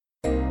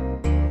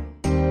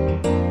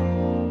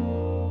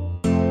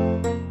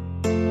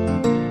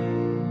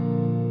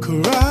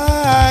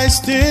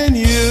Christ in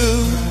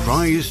you.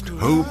 Christ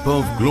Hope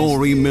of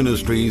Glory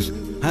Ministries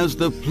has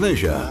the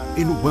pleasure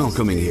in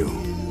welcoming you.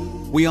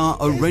 We are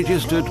a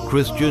registered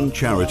Christian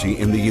charity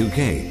in the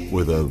UK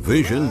with a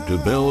vision to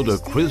build a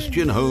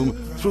Christian home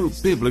through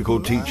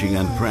biblical teaching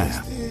and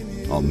prayer.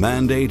 Our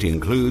mandate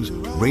includes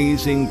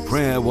raising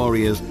prayer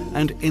warriors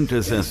and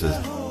intercessors,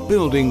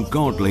 building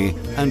godly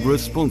and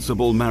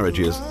responsible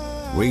marriages,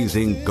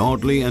 raising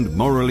godly and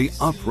morally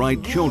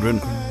upright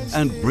children,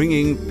 and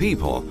bringing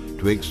people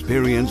to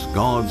experience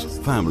God's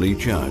family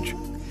church.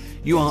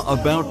 You are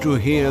about to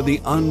hear the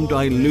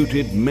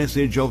undiluted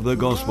message of the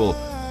gospel,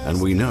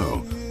 and we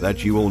know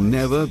that you will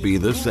never be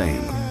the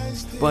same.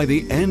 By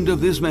the end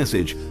of this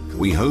message,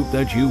 we hope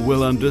that you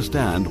will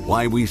understand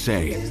why we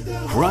say,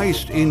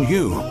 Christ in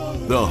you,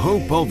 the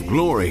hope of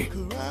glory.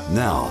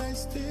 Now,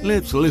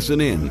 let's listen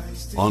in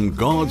on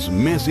God's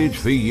message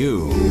for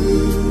you.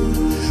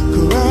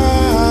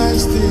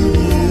 Christ in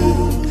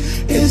you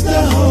is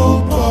the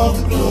hope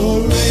of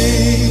glory.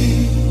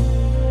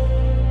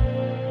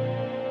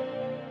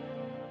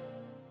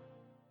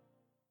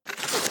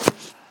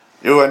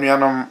 You and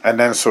Yanum, and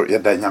then so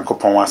yet the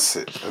Yankopon was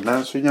it. And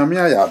then so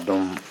Yamia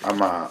Yadum,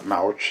 ama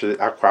na ochi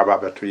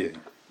aquaba between.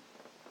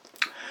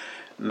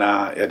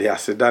 Na yadi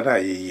asidada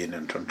ye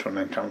in tonton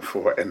and come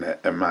for and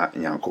Emma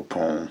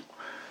Yankopon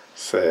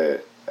say,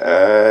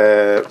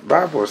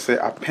 Bible say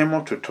a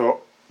pemo to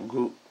talk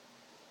good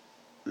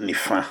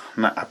nifa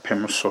na a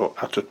pemo so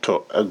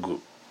atoto agu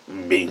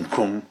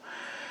benkum.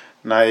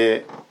 Na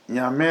ye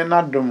Yame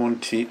na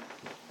domunti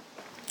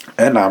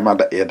and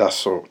amada eda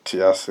so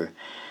tiase.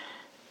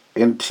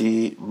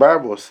 Inti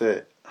Bible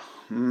say,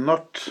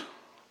 not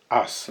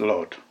us,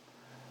 Lord.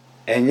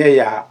 Enye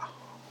ya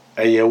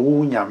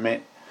wu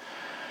nyame.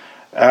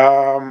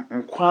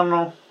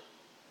 Nkwano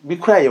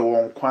bikra ye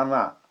won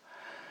kwana.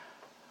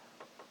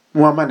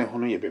 Muama ne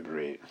hunu ye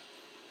bebre.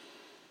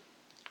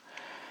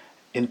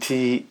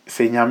 Inti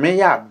se nyame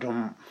ya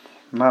adom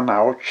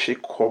na ochi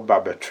ko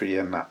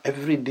babetrie na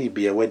every day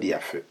be a wedi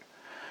afe.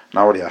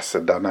 Na wodi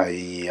aseda na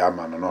yi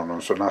ama no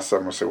so na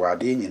asem se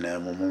wade nyina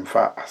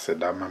mumfa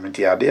aseda ma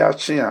meti ade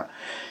achi a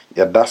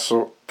yeda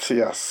so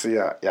ti ase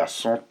a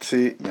yaso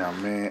ti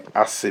nyame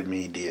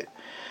asemi die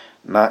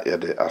na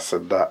yede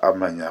aseda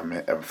ama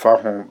nyame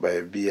emfa ho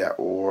ba bia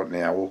wo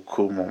ne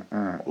awokom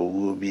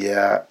owu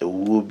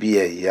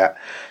bia ya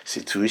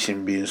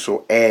situation bi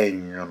so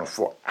enyono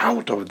for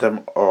out of them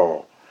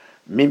all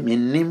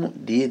minim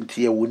die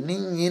ntie wo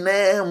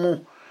nyina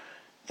mu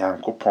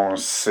Yankopon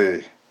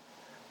se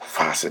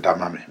fast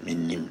damame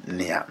minim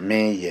nia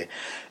meye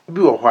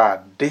bi wo hwa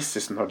this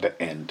is not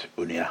the end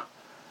onia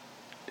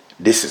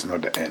this is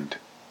not the end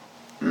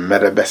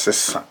mere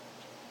besesa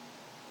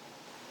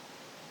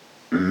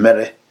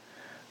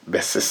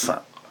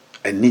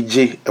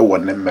enije ewo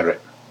ne mere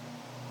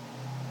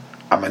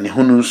amani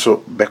hunu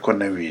so beko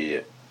na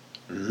wiye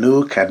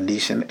no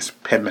condition is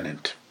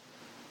permanent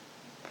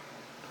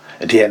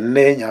the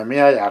enne nyame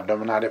ya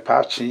adom na de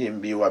pachi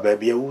mbi wa ba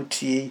bia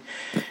wutie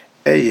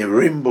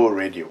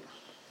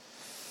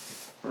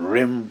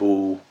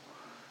Rainbow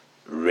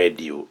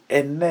Radio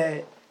and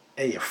a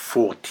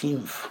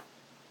 14th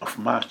of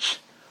March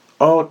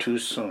all too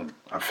soon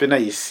afina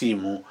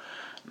yisimu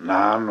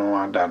na no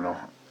adano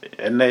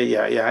and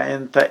ya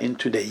enter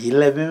into the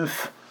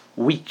 11th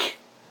week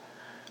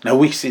na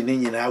weeks in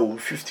nyina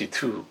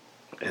 52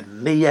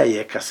 and ya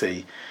ye ka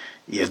say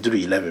yes do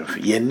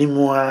 11th ye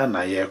nimwa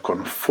na ye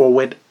con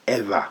forward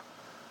ever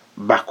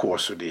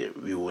backwards so there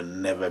we will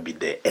never be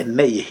there and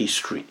ye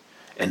history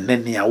and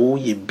then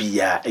ye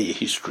bia a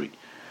history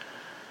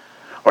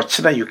or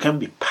china you can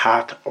be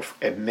part of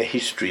a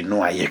history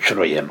no aye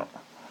twero ye no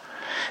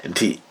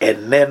nti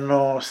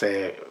eneno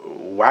say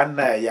one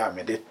ya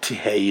me de ti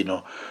he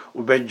no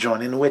ube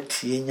join in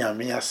wetie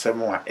nyame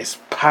asem a is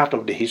part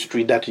of the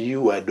history that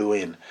you are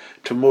doing.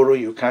 Tomorrow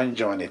you can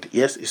join it.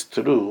 Yes, it's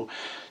true.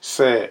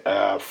 Say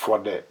for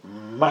the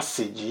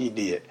message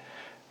there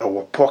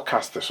our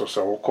podcast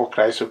so we call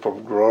Christ Hope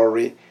of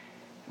Glory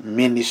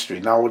Ministry.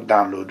 Now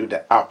download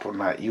the app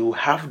now. You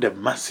have the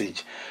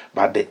message,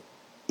 but the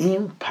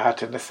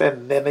impact and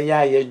said then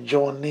yeah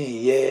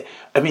journey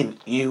I mean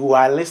you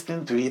are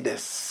listening to it the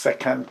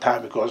second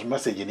time because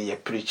message in your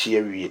preach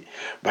here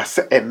but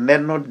say and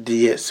then not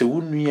there so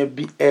unua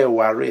be e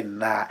ware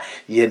na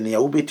ye ne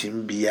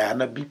obetim bia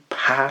na be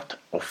part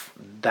of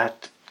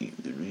that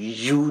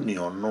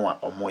union no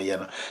omoye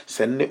no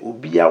se ne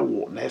obi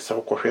awo na se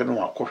okohwe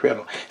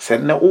no se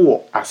ne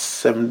wo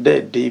asem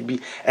de bi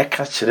e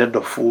ka kire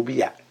dofo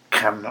bi a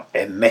kan no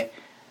ene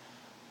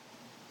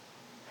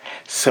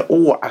se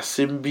owo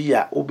assemby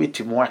a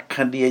obetimu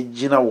aka de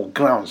agina wo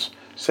grounds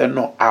say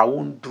no I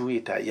won't do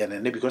it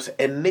again because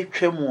ene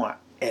twemu a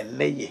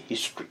ene ye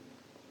history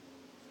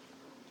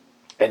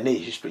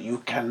you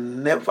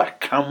can never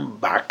come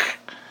back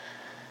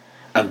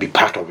and be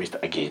part of it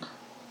again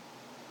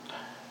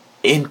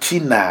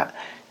entina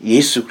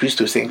Yesu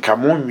Christo say nka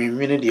mo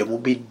nwinwene de mo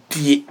be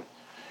die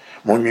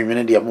mo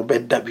nwinwene de mo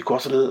beda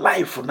because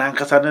life na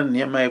nkasa na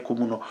niema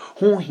ekomu no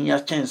ho hia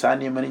chance a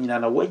niema nyina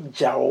na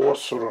wagya wo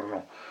soro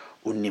no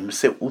unim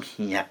se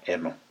uhia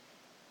eno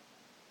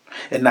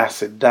ena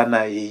se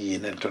dana yi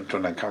ne tonto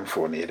na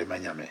kamfo ne yede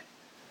manyame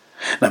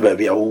na ba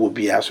bia wo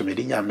bia so me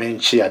di nyame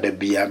nchi ada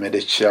bia me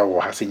de chia wo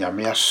ha se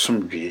nyame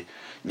asomdwe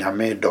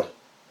nyame do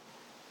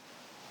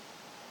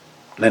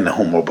na na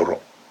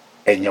humobro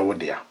enye wo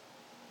dia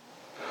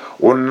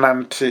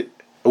wonante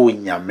o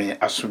nyame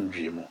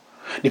asomdwe mu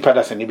nipa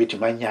da se ne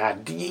betima nya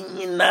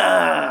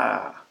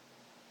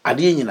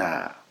ade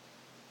nyina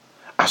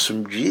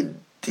asomdwe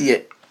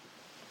die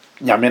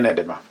nyame na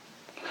de ma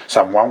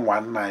Psalm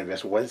 119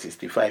 verse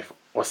 165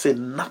 or say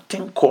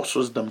nothing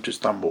causes them to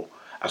stumble.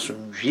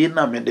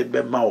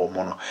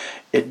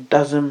 It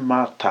doesn't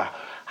matter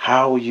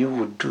how you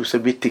would do so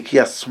be take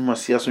no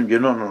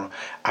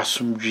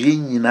asumdwe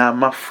nyina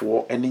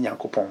mafo ene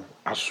nyankopon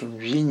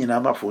asumdwe nyina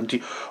mafo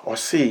nti or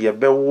say ye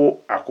bewo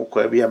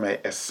akoko bia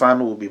a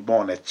son will be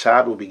born, a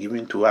child will be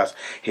given to us,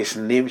 his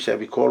name shall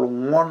be called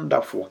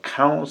Wonderful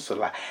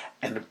Counselor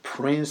and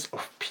Prince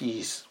of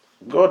Peace.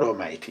 God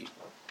Almighty.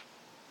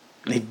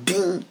 Ne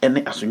din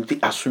ene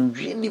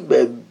asumdwe ni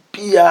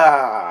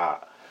babia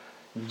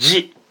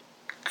ji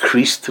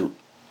Kristo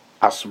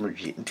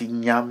asumdwe nti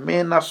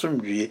nyame na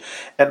asumdwe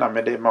ena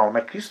mede ma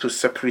ona Kristo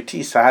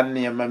separate sa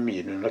nneema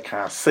mienu no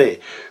kan say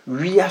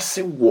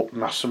wiase wo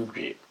na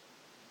asumdwe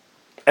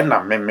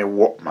ena meme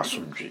wo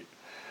masumdwe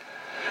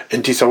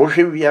nti sa wo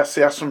hwe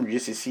wiase asumdwe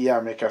sisi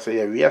ya meka say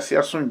ya wiase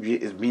asumdwe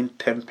is being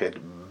tempered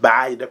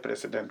by the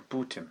President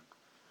Putin.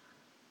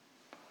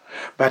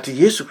 But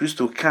Jesus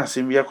Christ can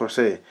say,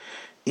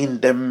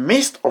 in the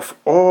midst of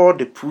all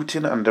the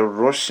Putin and the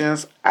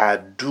Russians are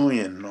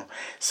doing,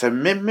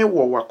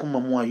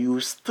 you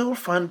still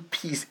find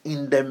peace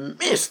in the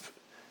midst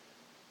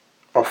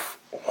of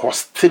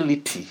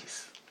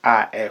hostilities.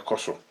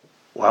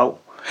 Wow.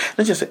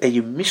 Let's just say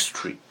a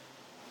mystery.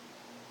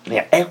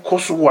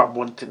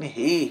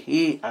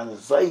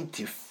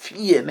 Anxiety,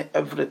 fear, and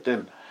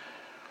everything.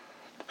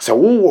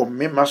 So,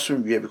 me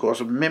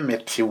because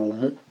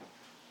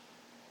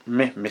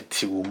me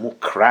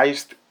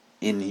Christ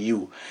in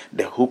you,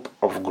 the hope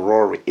of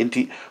glory.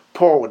 Inti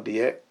Paul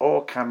there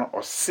all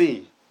cannot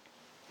say,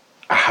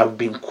 I have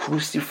been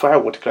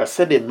crucified with Christ.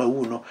 Said them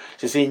no.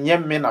 She say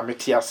nyame na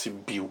metiase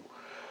biu.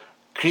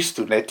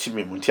 Kristo na ti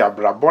me munti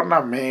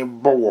abrabona me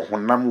bo wo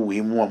honam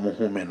we mu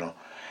amohume no.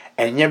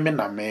 Enyame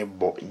na me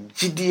bo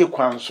gidie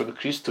kwan so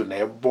Kristo na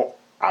ebo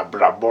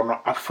abrabono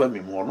afa me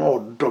mu no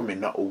odo me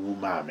na owu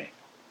ma me.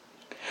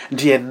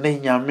 Die ne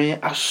nyame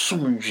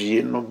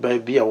asumdwe no ba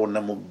bia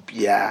wonam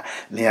bia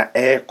ne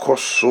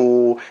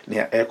ekoso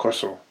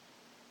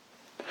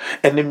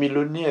ene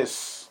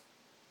millionaires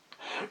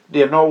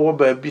they no wo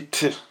ba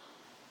bit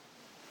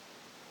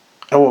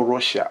ewo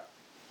Russia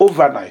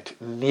overnight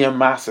near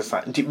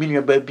masesa nti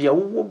minua ba bia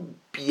wo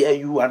bia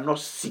you are not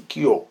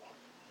secure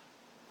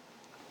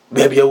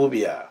ba bia wo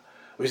bia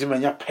we say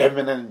manya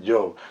permanent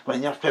job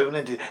manya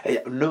permanent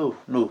no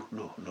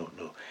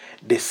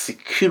the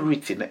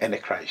security in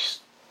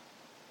Christ.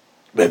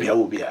 Baby, I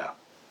will be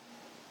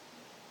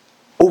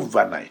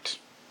overnight.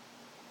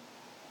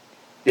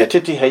 Yeah,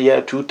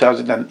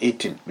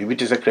 2018. Maybe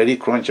it is a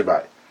credit crunch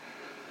by.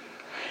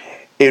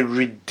 A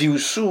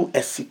reduce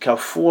a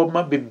sikafo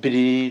ma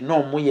bebre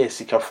no mo ye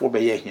sikafo be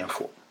ye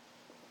hiafo.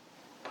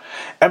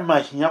 Emma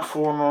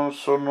hiafo no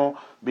so no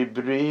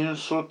bebre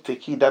so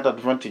take that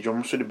advantage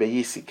o so de be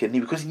ye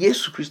sikani because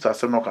Jesus Christ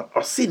has no can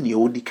o se ne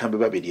odi kan be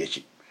ba be de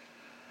achi.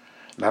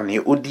 Na ne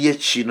odi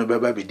achi no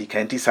beba be di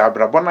kanti sa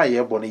abrabo na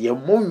ye bo no ye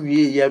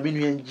monwie ya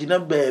binu ngina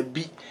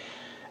baabi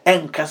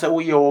enkasa wo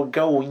ye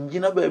oga wo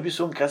ngina baabi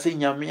so nkasa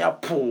nyame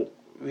apo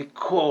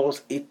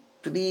because a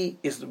tree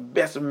is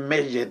best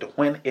measured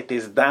when it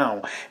is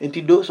down. And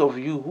to those of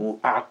you who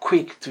are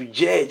quick to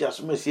judge as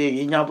we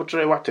say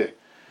nyabotre wate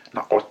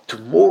now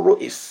tomorrow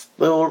is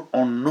still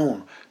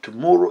unknown.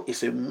 Tomorrow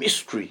is a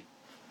mystery.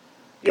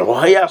 Ye wo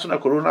haya so na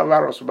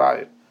coronavirus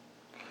ba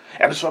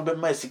and so be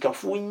my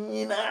sikafo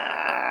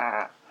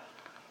nyina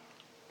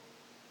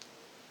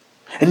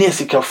eni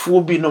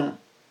sikafo binom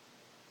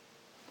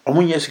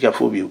omunye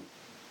sikafo bi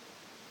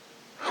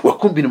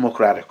wakumbi no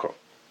mokrareko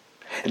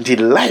the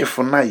life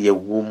na ye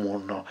wo mu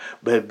no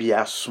ba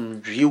bia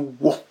asomdwe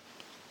wo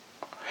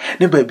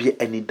ne ba bia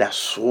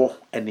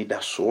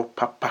anidaso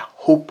papa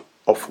hope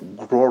of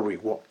glory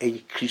wo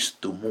e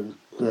Kristo mu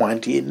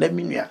kwanti na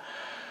minua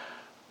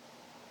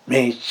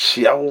me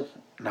chiao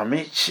na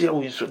me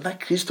chiao so na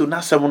Kristo na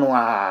asem no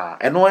a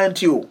eno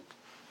anti o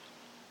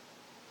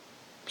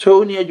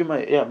so ni adwuma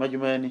ya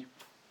majumani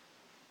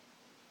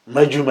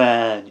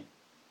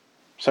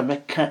so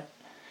meka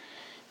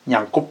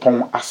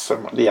Nyankopon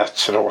asem de ya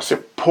kire wo se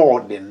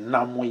Paul de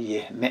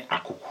namoye ne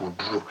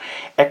akokuduro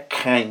e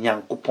kan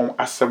Nyankopon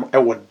asem e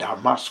wo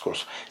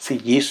Damascus se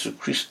Yesu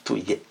Kristo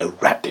ye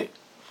awrade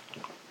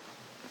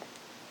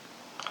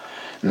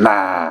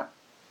na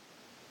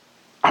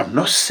I'm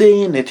not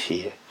saying it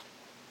here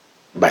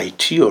by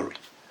theory.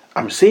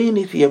 I'm saying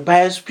it here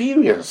by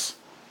experience.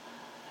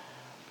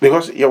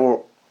 Because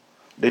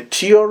the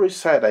theory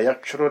side I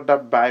actually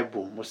that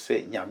Bible must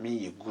say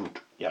nyame ye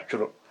good.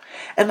 Actually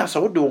And as I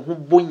would do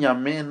bonya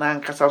men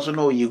and casaso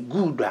no ye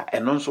good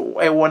and also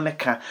I want to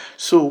can.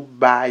 So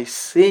by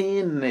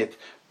saying it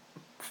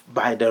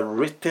by the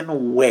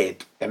written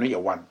word, and you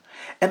one,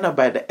 and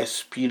by the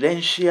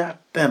experiential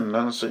thing,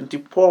 and so into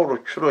Paul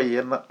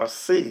or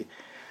say,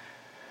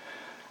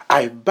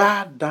 I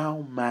bow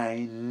down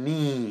my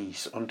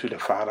knees unto the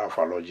Father of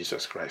our Lord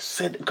Jesus Christ.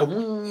 Said,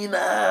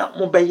 Kamuna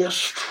mobile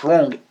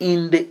strong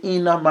in the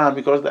inner man,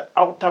 because the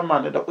outer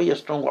man, the way you're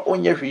stronger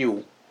on your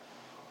view.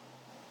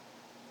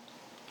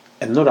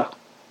 And no that.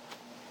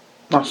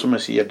 Not so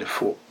much here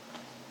before.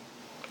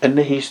 And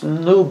then he's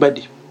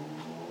nobody.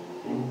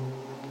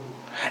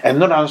 And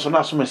not so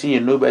much here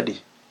nobody.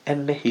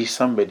 And then he's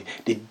somebody.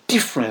 The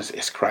difference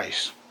is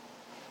Christ.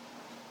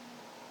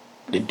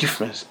 The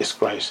difference is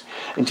Christ.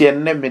 Nti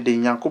enne me de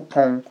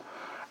Nyankopon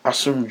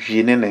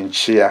asomdwie ne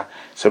nchia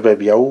se ba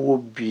bia wo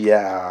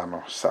bia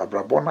no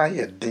sabrabo na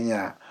ye den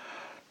a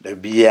da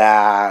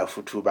bia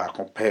futu ba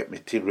compare me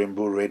ti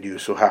Rainbow Radio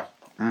so ha.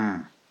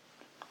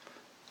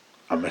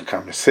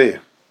 America me say,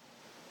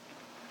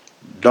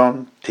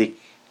 don't take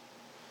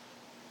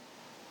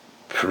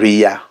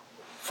prayer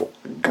for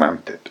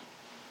granted.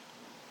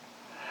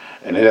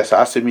 And it is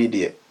asked me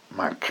there,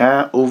 man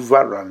can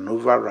over and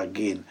over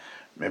again.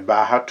 Me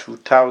baha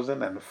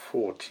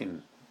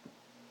 2014.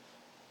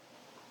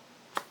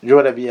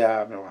 Joda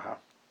biya me waha.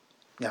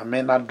 Ya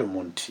mena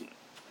domonti.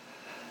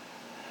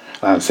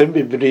 Na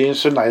sembe bidin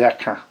so na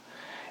yaka.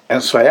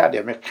 Enso ya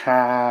de me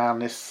ka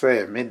ne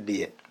se me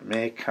de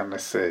me ka ne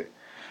se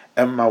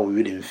emma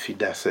we will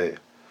feed say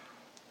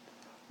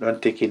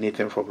don't take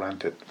anything for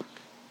granted.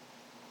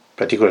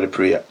 Particularly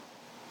prayer.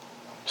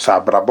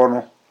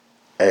 Sabrabono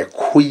e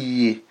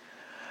kuyi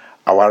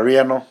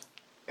aware no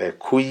e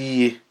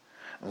kuyi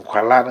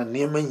nkwala na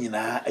niema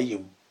nyina aye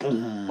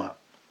boom.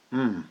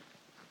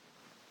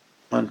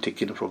 Man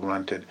taking it for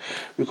granted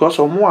because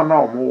omo na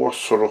omo wo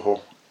soro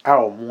ho a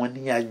omo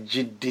ani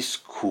age this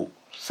school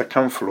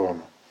second floor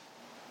no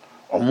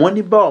omo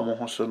ani ba omo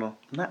ho so no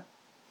na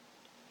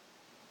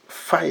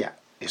fire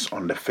is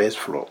on the first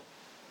floor.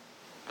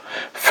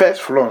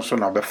 First floor so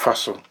na be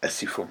faso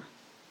asifom.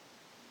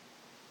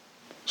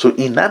 So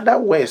in other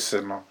words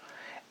no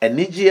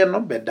enije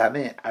no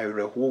bedane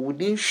ayereho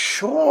within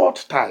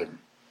short time.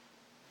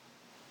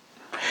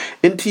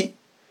 Enti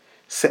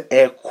se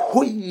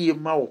ekoyi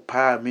ma wo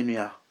pa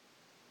menua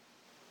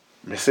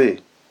me say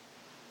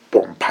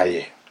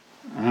bompaye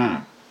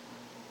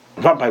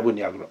vampaye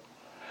boni agro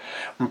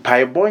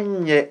mpaye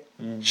bonye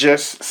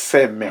just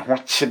say me ho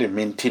chire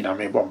menti na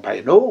me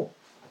bompaye no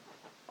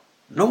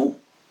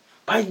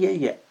paye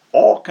ye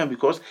all can,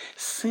 because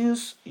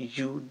since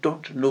you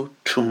don't know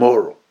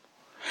tomorrow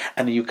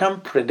and you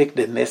can't predict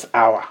the next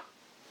hour.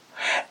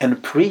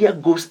 And prayer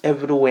goes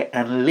everywhere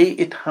and lay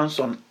it hands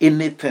on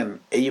anything.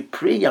 A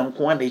prayer and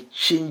one a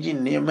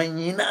changing name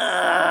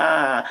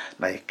na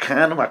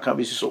can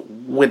be so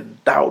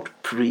without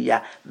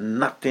prayer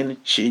nothing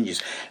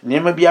changes.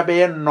 Name be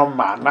a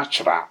normal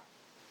natural.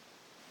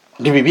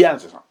 Give me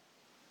answer.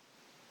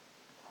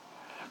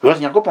 Because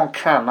Yankopon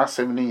can not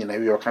say me in a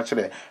way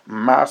country.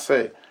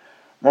 Masse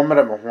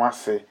Momera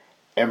Mohwase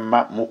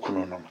Emma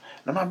Mukunum.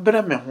 Na ma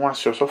bere me ho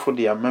asio so for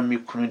dia mami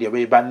kunu dia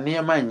be ba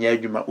niema nya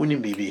adwuma uni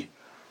bibi.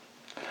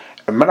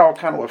 Emra o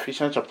kan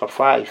Ephesians chapter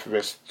 5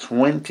 verse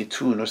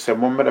 22 no se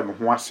momera me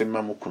ho ase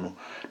mamu kunu.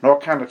 Na o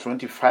kan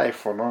 25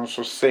 for no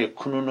so say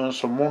kunu no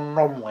so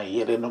monnom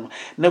ayere no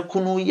na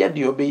kunu ye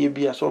de obeye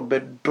bia so be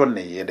do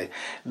ne yere.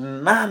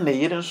 Na ne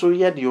yere so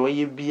ye de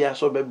oye bia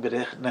so be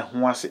bere na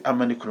ho ase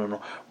amani kunu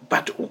no.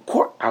 But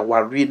uko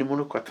aware ni mu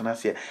no kwatena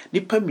se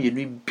nipa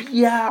mienu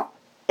bia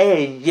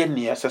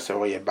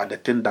but the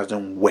thing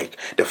doesn't work.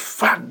 The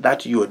fact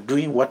that you are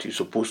doing what you're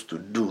supposed to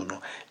do no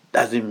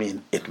doesn't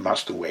mean it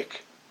must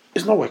work.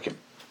 It's not working.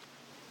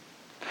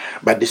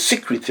 But the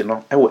secret,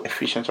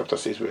 Ephesians chapter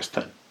 6 verse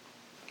 10.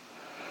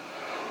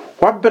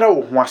 What better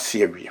was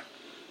serious?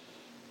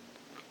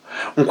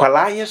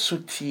 Unkwalaye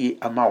suti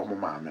ama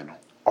omama no.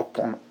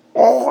 Upon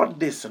all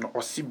this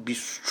be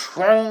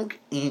strong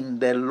in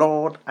the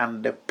Lord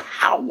and the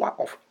power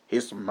of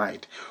His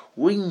might.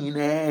 When you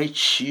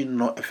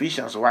know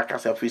Ephesians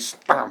workers have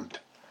stand.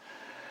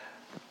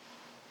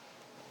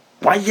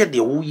 Why yet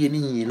the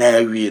winning in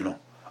a no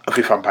of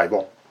a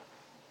Bible?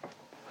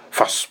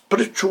 For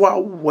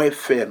spiritual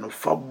warfare, no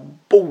for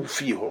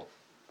both you,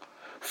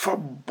 for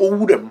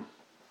boredom.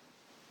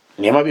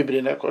 Never be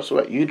bring across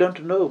what you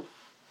don't know,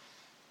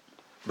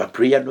 but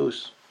prayer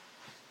knows.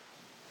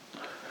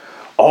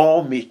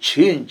 All may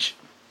change,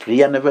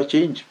 prayer never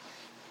change.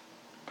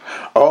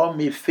 All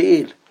may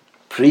fail.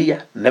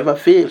 Prayer never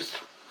fails.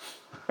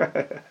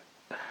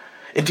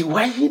 And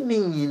why you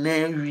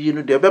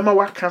know the Obama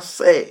what can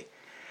say?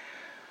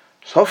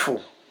 So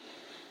for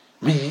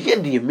me,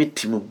 the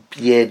meeting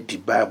be the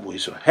Bible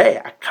so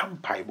hey, I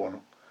can't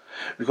Bible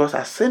because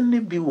I send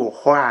him be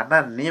wha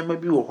na near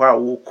be wha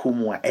wo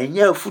kumu and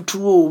ya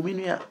futu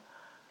minia.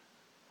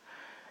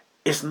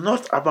 It's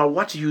not about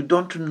what you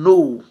don't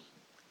know,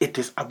 it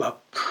is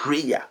about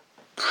prayer.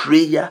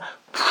 Prayer.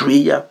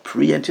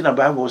 And the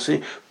Bible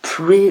say,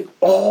 pray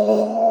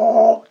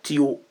all exhort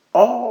you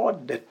all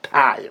the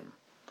time.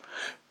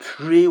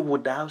 Pray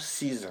without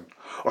season.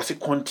 Or say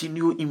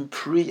continue in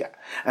prayer.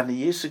 And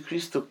Jesus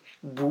Christ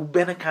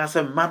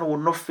man will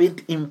not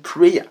faint in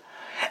prayer.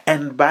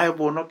 And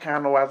Bible no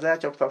can Isaiah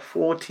chapter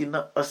 14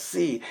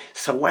 say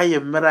so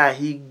why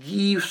he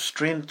gives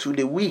strength to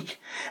the weak,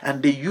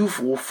 and the youth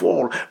will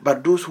fall,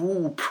 but those who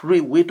will pray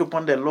wait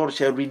upon the Lord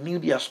shall renew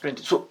their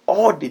strength. So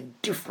all the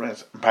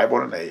difference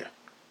Bible na here.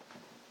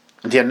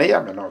 The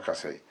na me no ka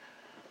say.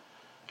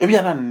 Ebi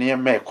ana near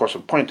me cause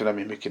point na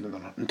me making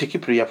no.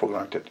 Take prayer for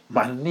granted.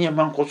 Man near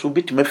man cause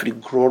bit me free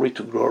glory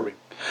to glory.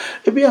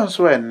 Ebi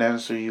anso and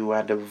so you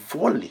are the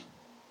volley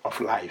of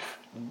life.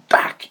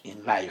 Dark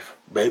in life,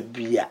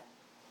 baby.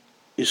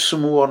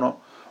 Isumu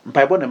no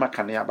mpaebo ne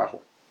makane aba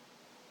ho.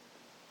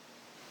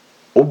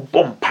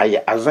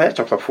 Obompaye Isaiah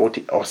chapter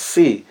 40 or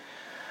say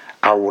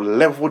I will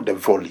level the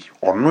volley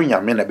or no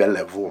nyame na be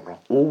level no.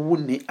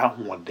 Owu ni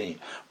ahoden.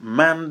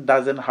 Man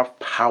doesn't have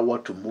power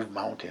to move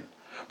mountain,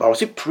 but I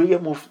say prayer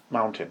move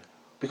mountain,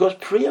 because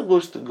prayer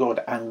goes to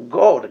God, and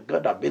God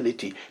got the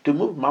ability to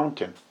move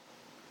mountain.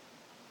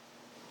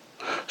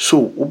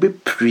 So obe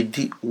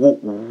predi wo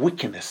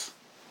weakness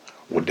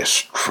with the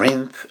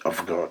strength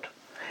of God.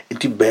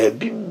 Iti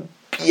baby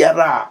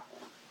biara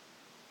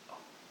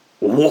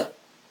wo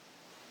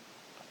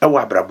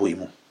ewa brabo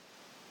imu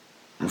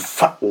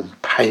mfa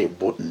ompaye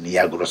bo ni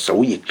agro so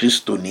wo ye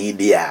Kristo ni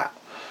dia.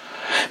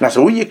 Na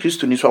so wo ye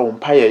Kristo ni so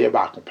ompaye ye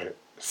ba akopere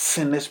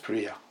sinless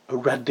prayer.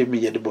 Awurade me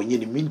ye de bonye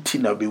ni minti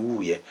na be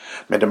wuye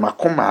me de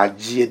makoma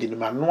agye de ni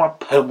mano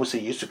apa mu se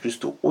Yesu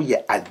Kristo wo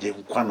ye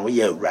agenkwa no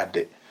ye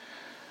awurade.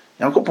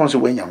 Yankopon se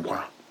wanya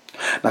nkwa.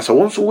 Na so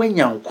wonso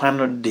wanya nkwa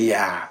no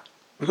dia,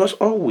 because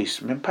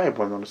always me pai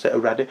bo no say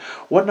awurade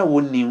wona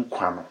woni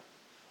nkwa no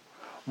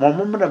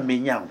momomra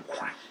menya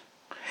nkwa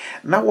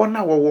na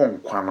wona wo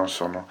nkwa no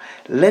so no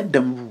let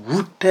them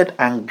rooted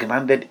and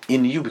grounded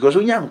in you, because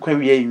wonya nkwa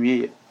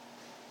wie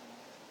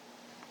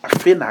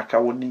afi na aka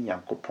woni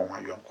Yankopon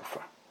ayonkofa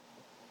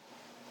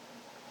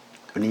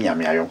woni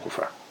nyame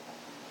ayonkofa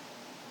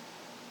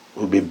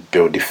we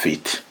build the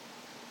faith,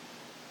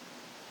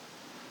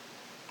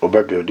 we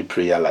build the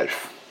prayer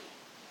life,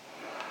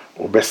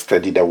 we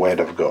study the word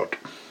of God,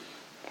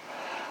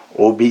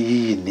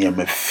 we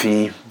niyama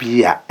fi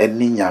bia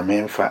eni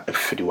nyame mfa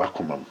afiri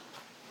wakomam.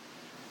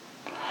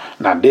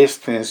 Now these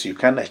things you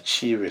can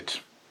achieve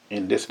it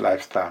in this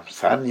lifetime.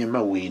 Sa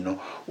niyama we no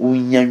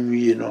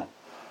unyanwie no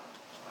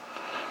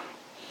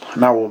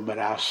na wo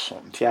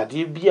meraso nti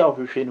ade bia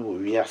ohwehwe no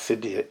wi ase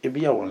de e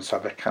bia won sa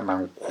beka na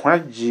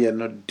nkwagie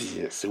no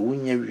de se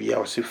wunya wi a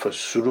o se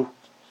fasuru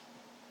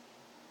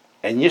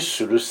enye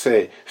suru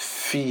say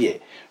fear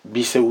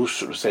be say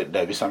usuru say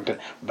there be something,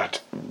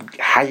 but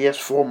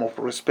highest form of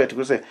respect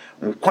because say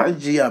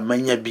nkwagie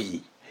amanya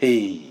bi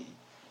hey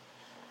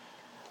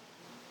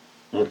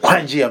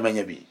nkwagie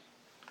amanya bi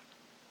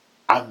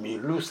I may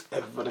lose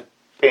everything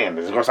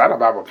because other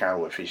Bible kind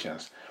of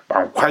Ephesians.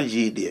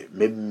 Nkwagie de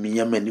me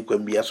miyama ni kwa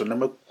bia so na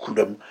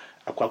makudam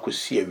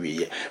akwakosi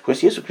awiye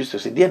because Yesu Kristo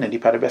se de na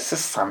nipa be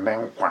sesane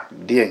nkwa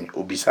de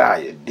obisa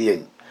aye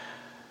de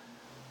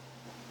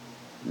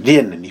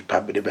na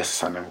nipa be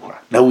sesane nkwa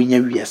na wonya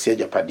wiase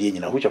agapade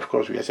nyina, which of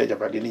course wiase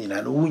agapade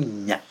nyina no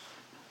wonya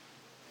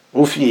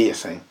ofie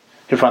yesen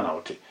hefa na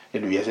wote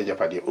and wiase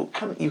agapade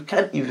you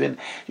can't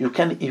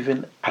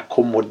even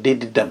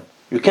accommodate them,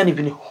 you can't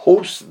even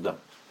host them.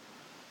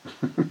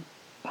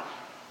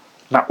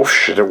 Na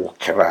ohwere wo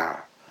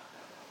kra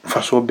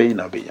faso be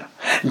na be ya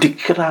the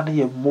kra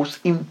na most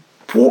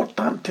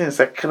important thing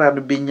sa kra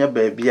no be nya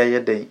ba bia ye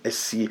den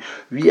asie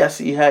wi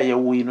asie ha ye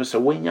wo no se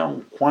wanya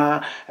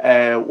nkwa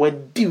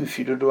wadi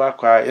mfidodo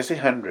akwa ye se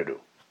 100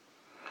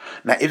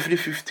 na every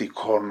 50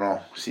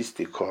 corner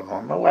 60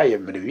 corner na wa ye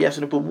mere wi asie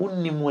no po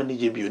munnim ani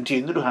je bi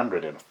nti ndu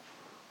 100 no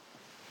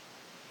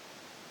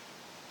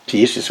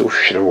ti Yesu se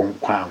ohwere wo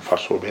nkwa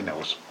faso be na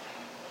wo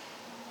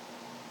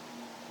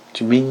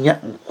to minya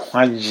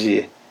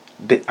nkwaje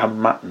de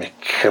ama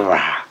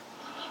mekra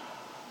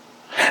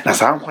na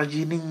sa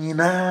nkwaje ni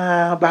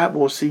nyina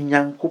Bible se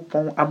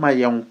Nyankopon ama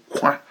ye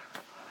nkwa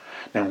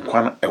na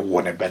nkwa no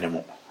ewo ne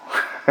benemu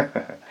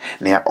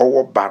na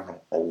owo ba no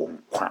owo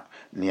nkwa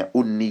na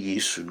onni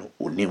Yesu no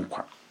onni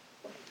nkwa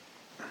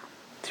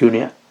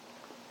tiunia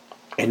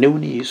ene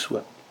onni Yesu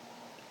a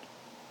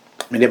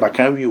me ba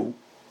kan wi o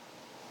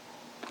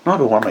na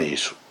do wa ma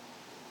Yesu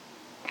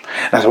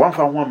na sa wan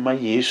fa wa ma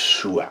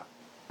Yesu a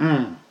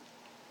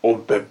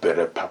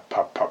obebere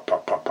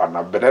papa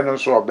na bere no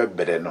so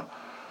obebere no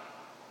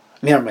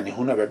ni amani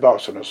hu na beba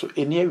so no so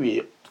eni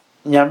awie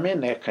nyame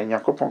na ka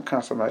Yakopon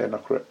kan sama ye na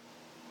kure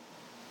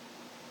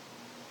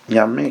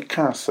nyame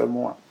kan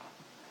samo a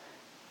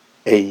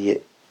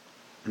eye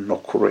no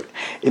kure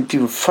enti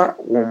mfa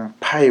won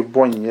pai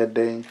bonye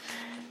den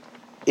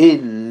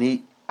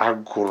eni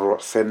agoro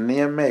se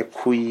niema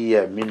ekoyi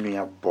a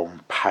menua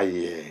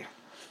bompaye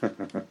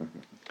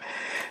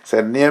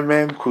se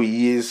niema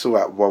nkoyi so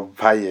a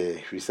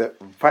bompaye hwi se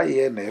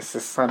mpaye na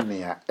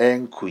esesane a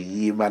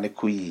enkoyi ma ne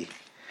koyi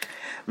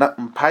na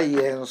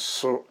mpaye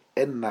nso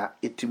enna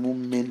itimu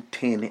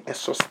maintain a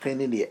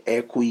sustaining the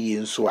echo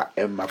yin so a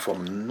emma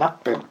from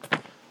nothing.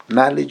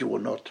 Knowledge will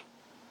not.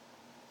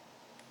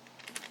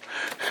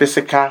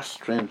 Physical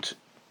strength.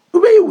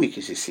 Very weak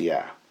is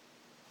here.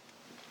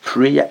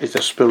 Prayer is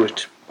a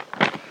spirit.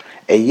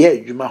 A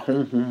year juma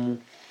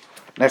hum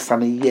next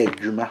an a year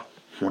juma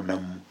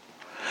honam.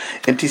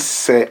 And it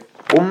say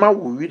Oma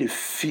will really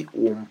fit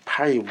on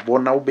pie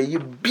bona be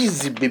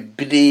busy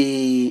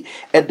be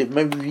at the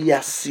man we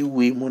are see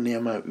way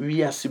monema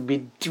we are see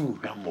be do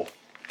ramo.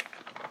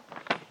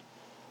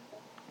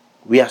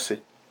 We are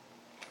say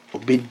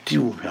obe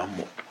do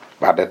ramo.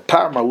 But the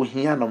time I will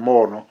hear no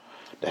more no,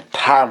 the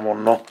time or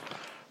no,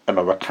 and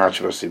over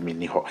cultural say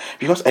me ho.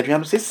 Because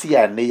everyone say see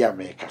a near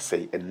make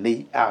say a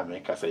near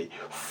make say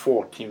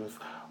 14th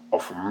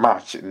of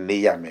March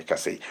near make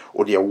say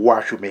or the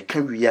wash make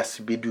we are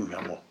see be do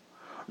ramo.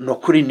 No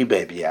kuri ni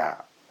baby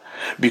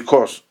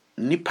because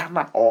nipa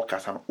na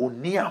okasa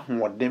oni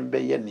ahoden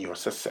beye ne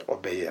osese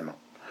obeye no.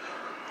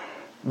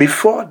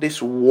 Before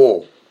this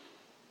war,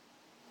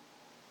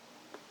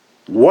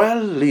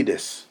 world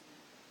leaders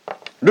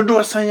dodo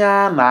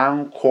asanya na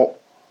anko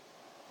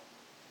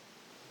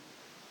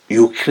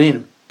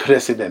Ukraine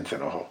president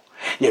no ho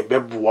ye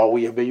beboa wo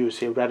ye be you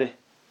say brother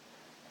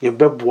ye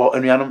beboa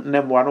anuanom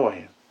nemboa no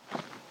he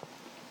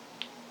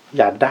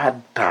ya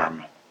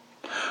dadan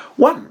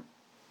one.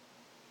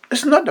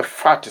 It's not the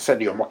fact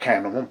that you're more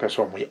kind of one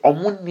person.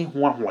 Only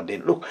one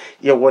then look,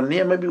 you will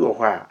never be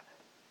a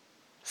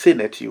say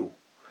that you.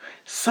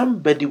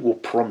 Somebody will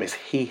promise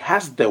he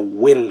has the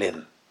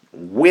willing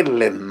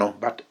no,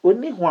 but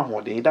only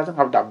one day he doesn't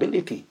have the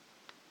ability.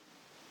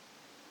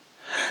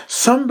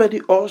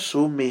 Somebody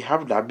also may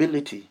have the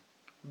ability,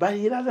 but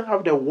he doesn't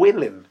have the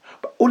willing.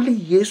 But only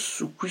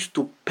Jesus Christ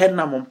to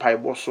penamon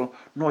paiboso,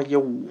 no ye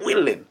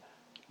willing.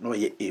 No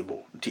ye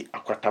able the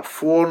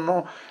akwatafo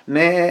no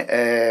ne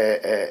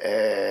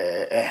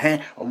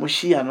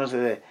omushia no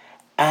say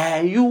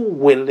are you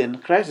willing?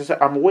 Christ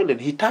said I'm willing.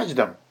 He touched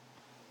them.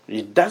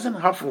 He doesn't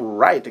have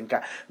right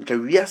nka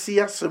we asi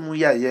asemu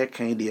ya ye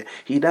kan dia.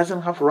 He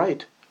doesn't have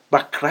right,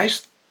 but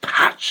Christ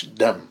touched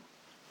them.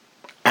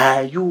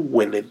 Are you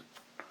willing?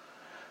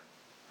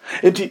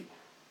 Enti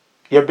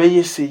ye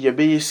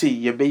be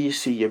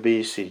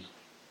see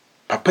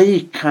papa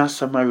yi kan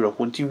samawira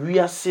honti we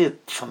asi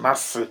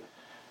tnase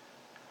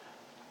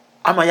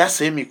ama ya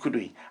say me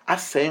kudui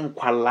asay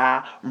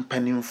nkwala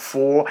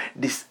mpanimfo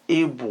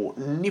disabled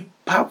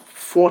nipa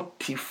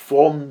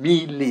 44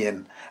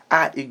 million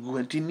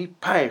iguanti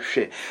nipa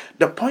ehwe.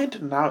 The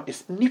point now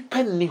is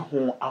nipa ni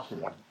ho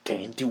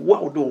ahoden di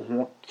wa do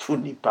ho to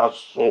nipa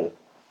so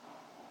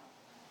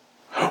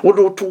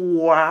wodo to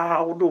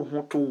wa wodo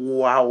ho to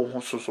wa ho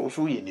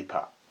so ye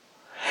nipa.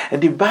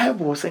 And the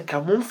Bible says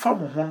ka momfa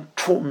mo ho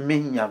to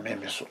menya me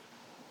so.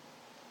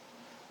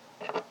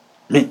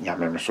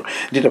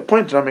 The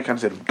point that I can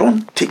say,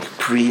 don't take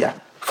prayer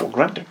for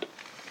granted.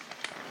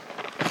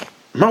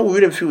 Now we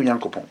will feel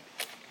Yankopon.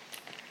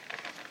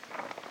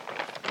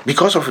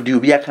 Because of the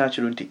Ubia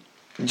Kanchurunti.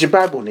 The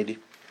Bible needy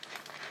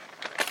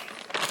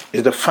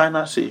is the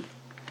final say.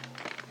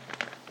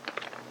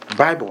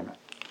 Bible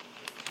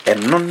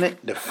and none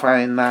the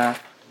final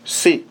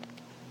say.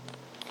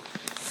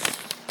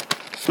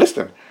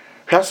 Listen,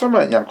 here's some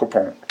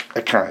Yankopon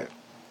a cry.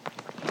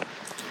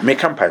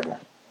 Make a Bible.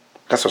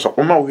 That's also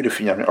Oma will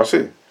finyame or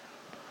say.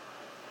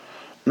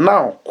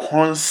 Now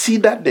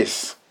consider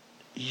this,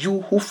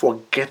 you who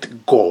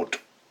forget God.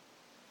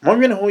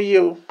 Mommy who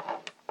you.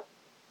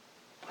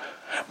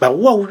 But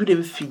what would you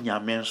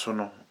finyame so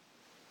no?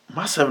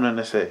 Master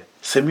na say,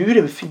 se mi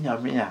will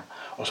finyame a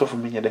also for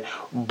me de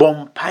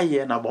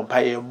bompaye na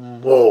bompaye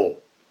more.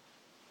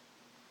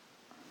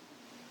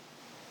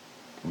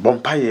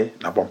 Bompaye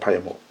na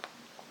bompaye more.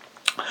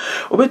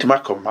 Obeti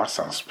Malcolm Marks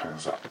and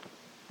Spencer.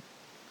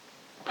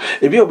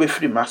 If you be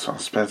free Marks and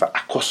Spencer, a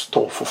cost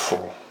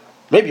for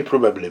maybe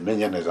probably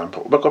many an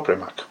example, but go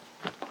pre-mark.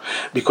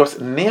 Because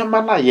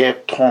Neamana ye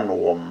ton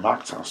or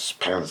Marks and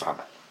Spencer.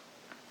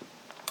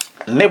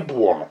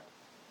 Nebuono.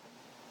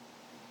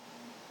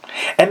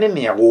 And then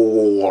near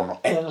war,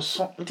 and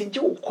so did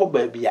you call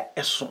baby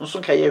as soon as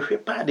I hear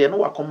party and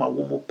walk on my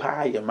woman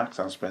pie and Marks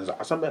and Spencer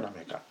as a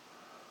Benamica.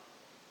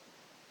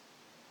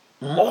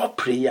 More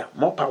prayer,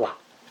 more power.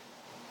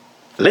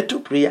 Little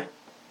prayer,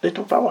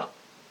 little power.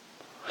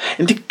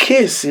 In the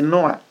case, you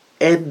know,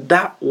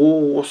 Eda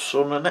o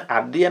so no na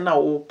ade na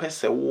o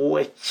pese wo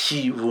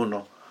achieve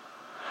no.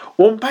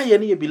 O mpaye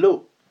no ye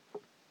below.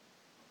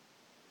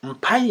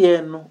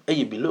 Mpaye no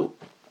e below.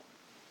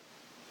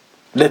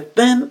 The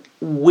thing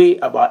weigh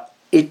about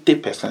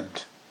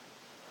 80%.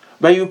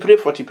 But you pray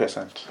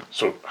 40%.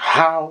 So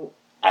how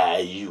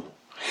are you?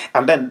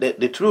 And then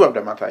the truth of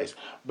the matter is,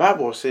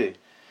 Bible say,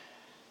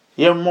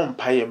 ye mo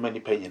mpaye mani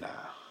panyina.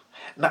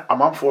 Na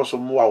amanfo so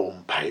mo a wo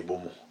mpaye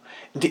bomu.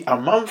 The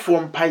amount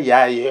from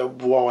Paya,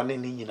 born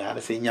in Ina,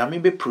 say, Yami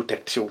be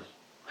protect you,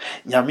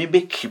 Yami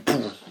be keep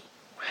you,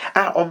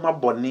 Oma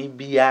boni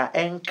biya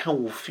enka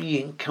wo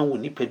fie enka wo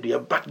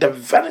nipadua, but the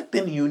very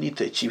thing you need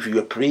to achieve,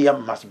 your prayer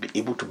must be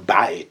able to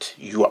buy it.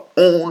 Your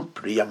own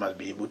prayer must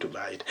be able to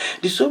buy it.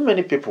 There's so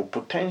many people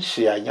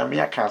potential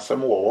nyamia can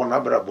some wo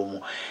wona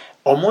brabomu.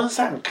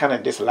 Omonsa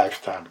nka this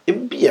lifetime.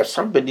 It be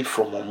somebody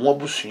from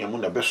omobusuamu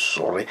na be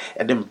sorry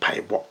and then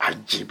paibo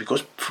aji,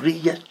 because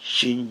prayer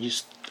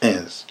changes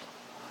things.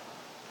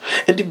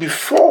 And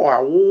before I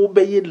will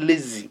be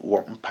lazy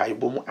or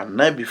mpaibo, and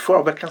now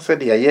before I can say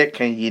the aye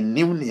can ye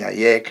new near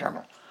ye can.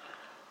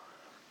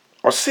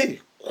 Or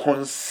say,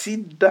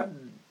 consider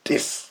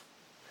this,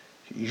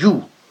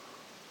 you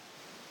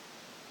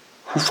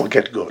who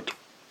forget God.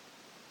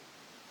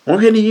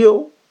 When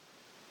you,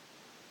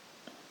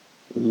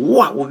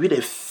 what will be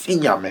the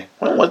thing?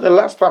 When was the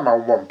last time I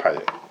won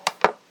pie?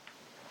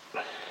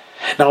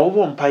 Now, I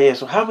won pie,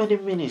 so how many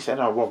minutes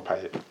and I won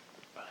pie?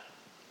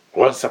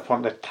 Once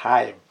upon a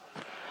time,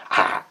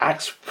 I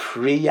asked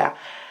prayer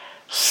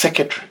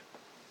secretary.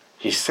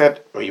 He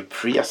said, "Oh, you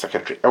prayer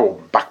secretary?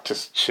 Oh,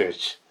 Baptist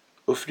Church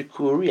of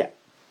Korea."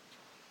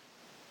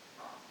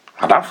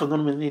 And I'm for no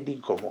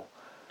minute come.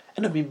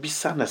 And I be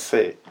beside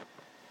say,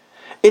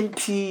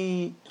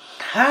 "Enti,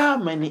 how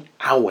many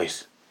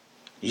hours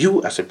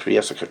you as a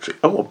prayer secretary?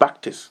 Oh,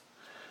 Baptist,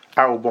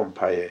 I will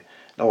bumpire."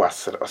 No, I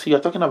said, "So you're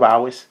talking about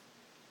hours?"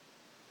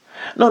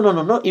 No,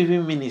 not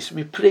even minutes.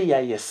 Me pray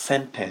a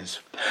sentence.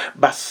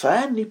 But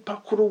sa nipa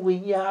kuro we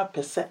ya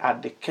pese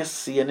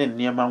adekesi ne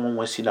niema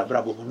won si na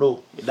brabo.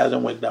 No, it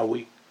doesn't work that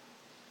way.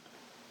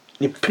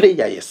 Me pray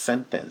a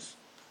sentence.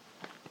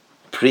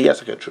 Prayer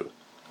secretary.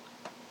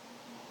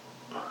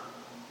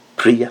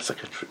 Prayer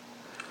secretary.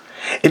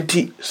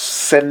 Enti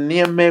se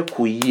niema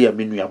ko yi a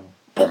menua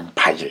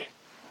bompaye.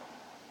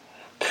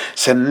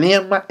 Se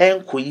niema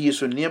enko yi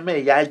so niema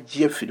ya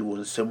agye afiri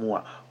won nsam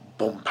a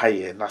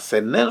bompaye na se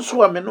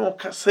nenso a me no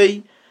ka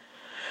sei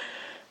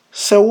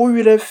se wo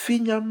wire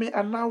finyame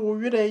ana wo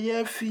wire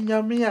ye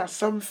finyame a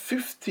Psalm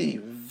 50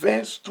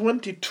 verse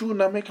 22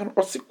 na me can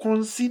also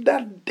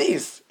consider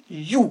this,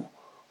 you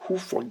who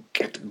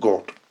forget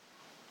God,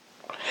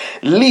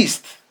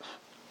 lest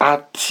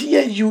I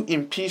tear you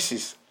in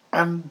pieces,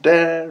 and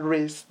there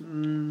is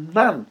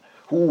none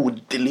who will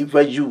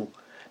deliver you.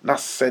 Na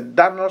se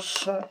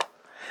danoso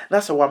na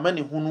se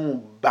wamani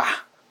hunu ba.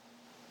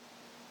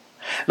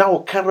 Now,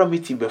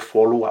 calamity be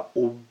follower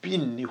obi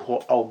ni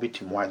ho a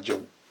obeti mo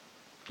agyew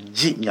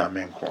ji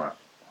nyame nko.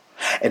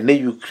 And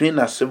then Ukraine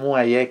asemu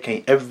aye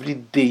kan every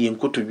day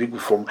enkoto big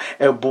from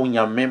ebo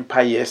nyame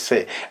mpa ye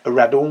say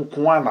awrade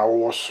nko na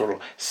wo soro.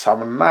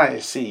 Psalm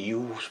 9 say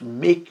you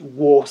make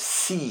war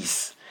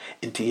cease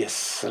into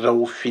yesra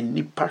hwe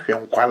nipa hwe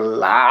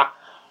nkwala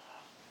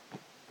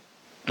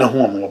na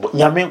ho mo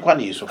nyame nkwa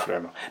na yeso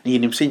frɛ no na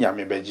yenim se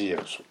nyame begye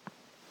yeso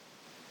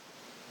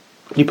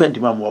nipa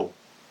ndima mo.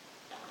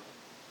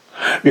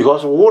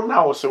 Because what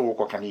now say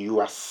can you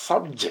are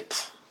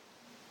subject.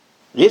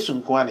 Yes,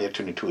 unkuane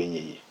to ni to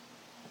enye.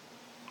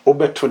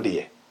 Obeto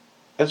de.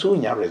 Eso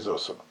unya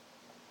resource.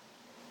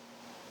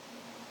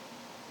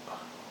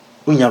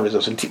 Unya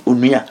resource nti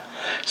onua.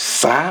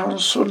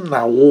 Sanso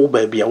na wo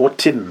baby a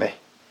wote nne.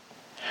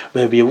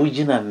 Baby wo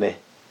gina nne.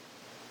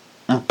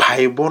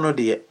 Mpaibo no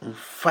de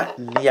mfa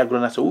ni agro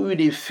na so wo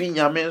de fi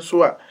nyame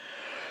nso a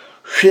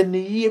hwe ne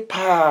yie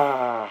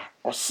pa.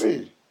 O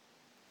say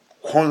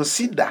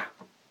consider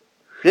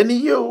when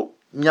you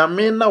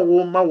nyame na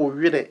wo ma wo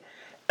wire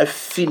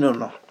afino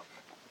no.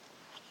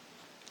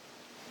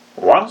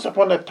 Once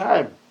upon a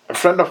time, a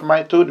friend of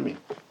mine told me,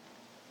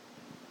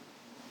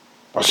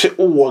 I said,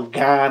 "Oh,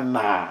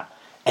 Ghana,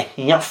 a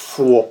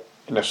hiafo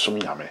in a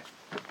sumiame."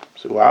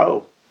 So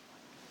wow,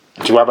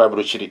 Chiwaba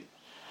Bruchiri.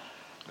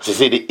 She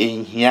said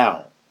in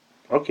here.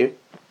 Okay.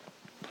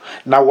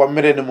 Now 1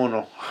 minute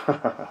mono.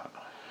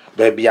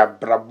 Baby, a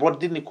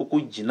brabodi ni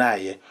kuku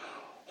jinaye.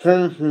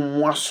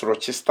 Honhum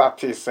asrochi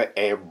starte se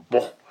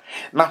ebo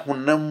na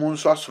honam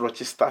nso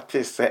asrochi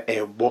starte se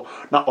ebo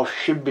na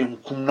ohwe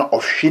benkum na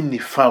ohwe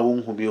nifa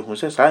wonhu bi hu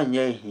se sa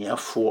anya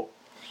hiafo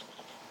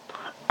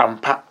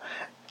ampa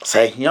sa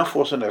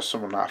hiafo so na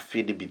som na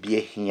afi de bibie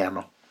hia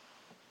no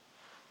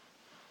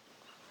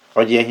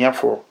oje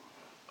hiafo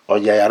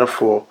oje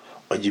yarefo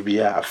oje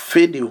bia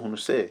afi de hu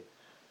se.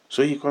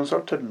 So he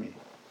consulted me.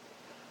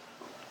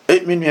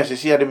 It mean me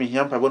asisi ade me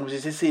hiampa bo no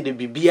se de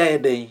bibia ye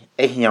den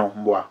ehia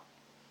mboa.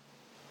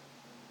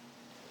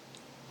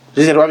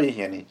 This is what we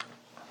hear.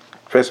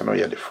 First, I know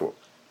you're the fool.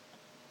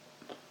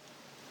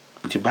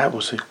 The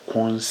Bible says,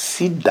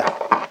 consider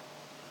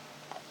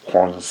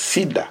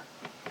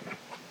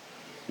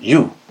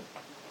you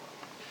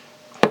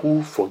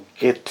who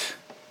forget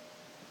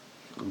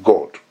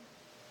God.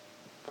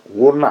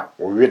 Wona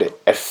owede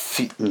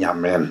efi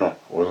nyame no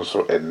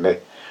wonso enne.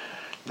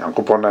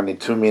 Nyankopon na ni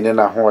 2 minutes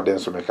na ho den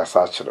so meka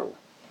sa kire wo.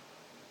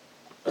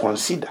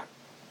 Consider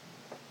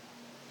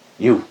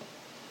you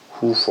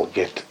who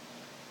forget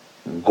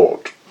God.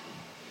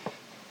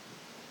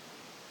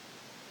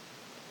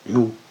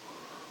 You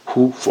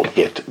who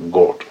forget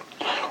God.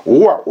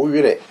 Wa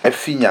oyere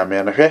afi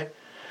nyame no hwe.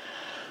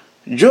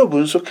 Job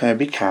nso kan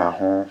bi kan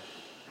ho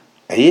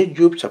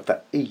Job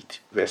chapter 8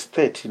 verse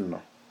 13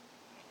 no.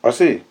 I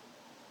say,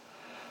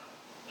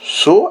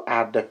 so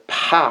are the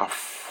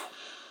path,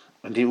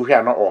 and we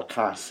are not all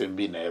class and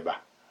be neighbor,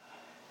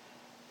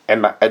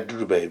 and I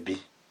do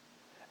baby,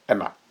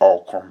 and I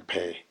all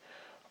compare.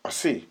 I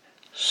say,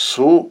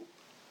 so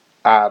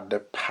are the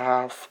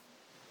path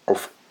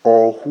of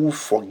all who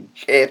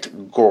forget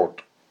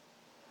God.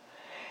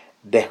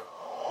 The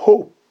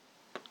hope,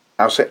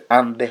 I say,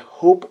 and the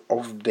hope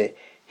of the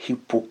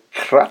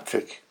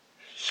hypocritic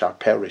shall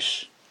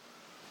perish.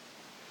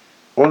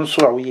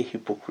 Also are we a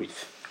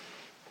hypocrite.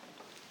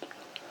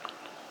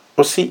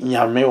 Osi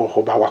nyame wo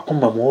ho ba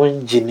wakoma mo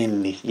ngine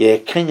ni ye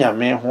ka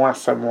nyame ho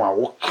asem a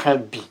wo ka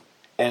bi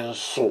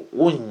enso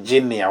wo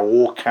ngine a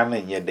wo ka na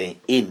nye den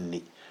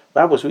enni.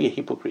 Bible say we a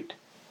hypocrite.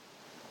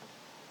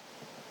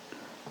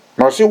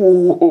 No say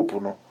wo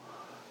hope no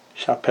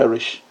shall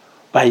perish.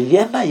 Ba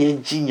ye na ye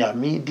gi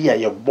nyame di a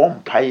ye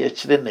bompa ye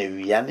kire na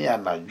wiane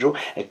anadwo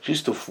e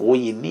Christopher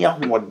ye ni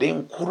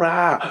ahoden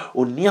kura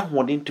oni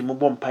ahoden timo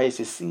bompa ye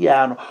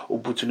sesia no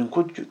obutuni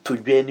nko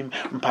todwanim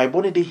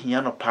mpaibɔ ne de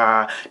hia no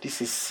pa de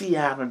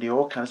sesia no de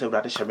o kan se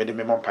urade hyemede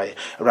me bompa ye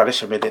urade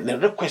hyemede ne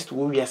request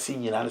wo wiase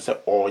nyina se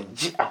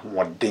ogi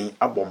ahoden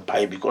abompa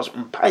ye because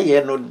mpa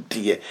ye no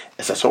de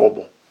ese se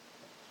obo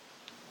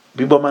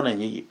bibo ma na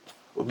nyi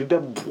obi be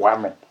boa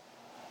no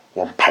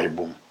wo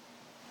mpaibom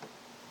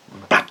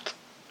but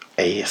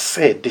I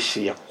said this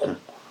year,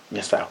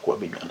 yes, I could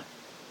be done.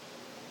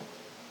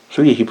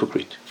 So you're a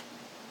hypocrite.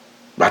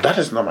 But that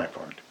is not my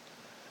point.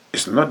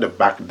 It's not the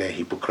back there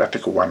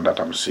hypocritical one that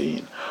I'm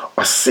saying.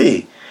 Or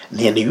say,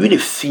 near the really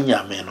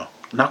finya meno,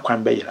 not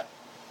quite better.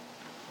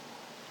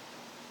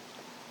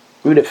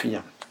 With the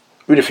finya.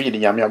 With the finya,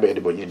 the yamia by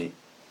the bonini.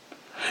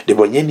 The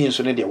bonini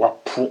so they were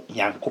poor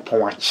young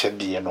coupon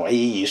chedi and no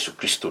Yesu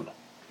Christo.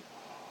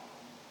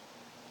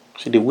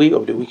 See, the way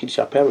of the wicked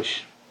shall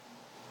perish.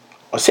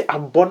 Or say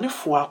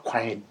abonefo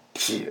akwan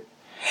die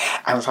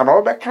ansa na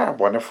obeka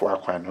abonefo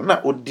akwan no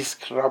na o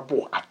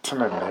describe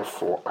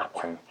atenenefo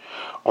akwan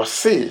or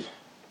say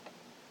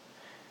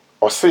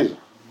o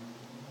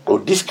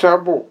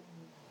describe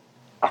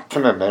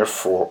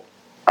atenenefo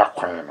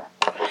akwan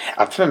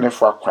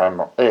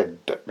no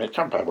me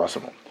kan Bible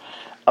say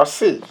I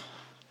say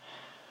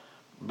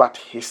but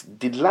his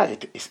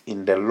delight is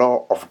in the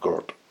law of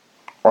God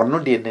or no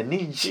de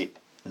naniji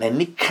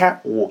Nanika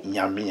wo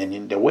nyame ani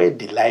the way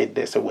delight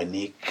there so when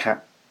he can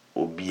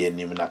obi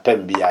anim na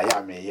time bi I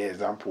am a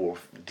example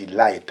of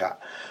delight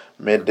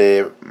me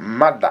the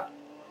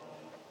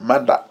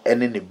mother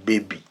any the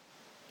baby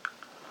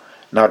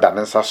now that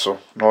nsa so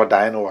no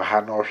dan no ha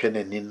no hwe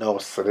nani no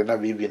sere na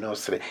baby no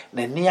sere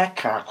nani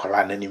aka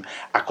akola nanim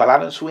akola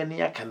no so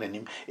ani aka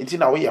nanim enti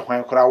na wo ye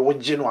hwan kora wo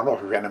gye no na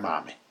ohwe ne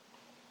maame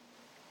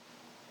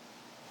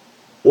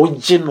wo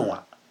gye no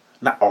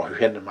na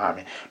ohwe ne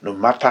maame no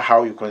matter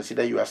how you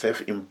consider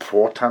yourself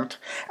important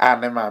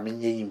and maame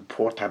ye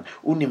important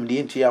unim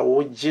de enti ya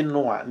wo gye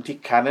no a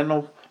enti kane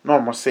no no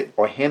mo se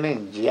ohene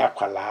ngie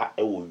akwala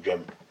e wo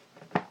dwam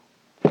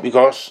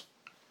because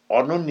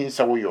ono ni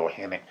nsa wo ye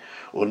ohene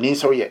oni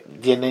nsa wo ye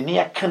de nani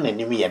aka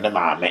nanim ye ne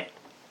maame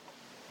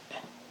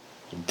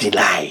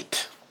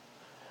delight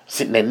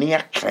sit nani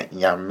aka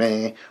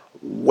nyame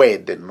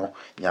word no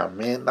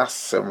nyame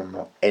nasem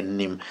no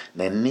enim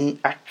nani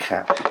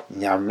aka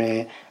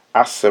nyame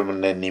asem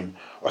nanim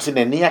osi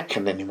nani aka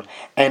nanim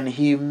and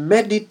he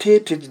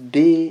meditated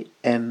day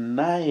and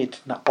night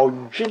na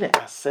odwene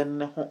asen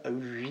ne ho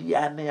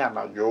awia ne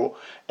anadwo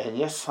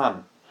enye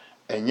sun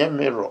enye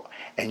mirror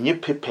enye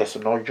papers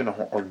na odwene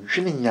ho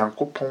odwene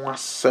nyankopon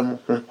asem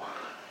ho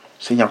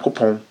se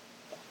nyankopon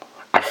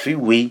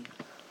afiwe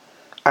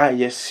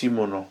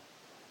ayesimo no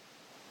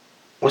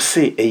we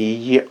say a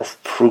year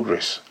of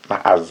progress.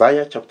 Now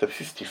Isaiah chapter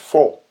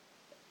 54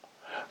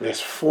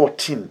 verse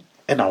 14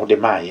 and our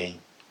demand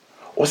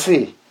we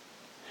say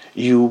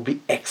you will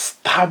be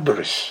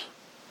established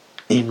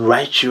in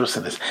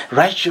righteousness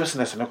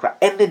no cry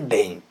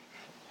anything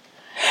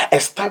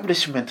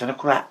establishment no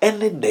cry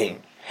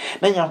anything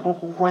na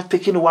nyankopon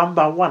taking one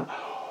by one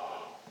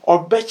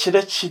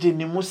obechire chide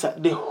ni musa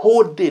the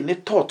whole day ne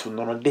thought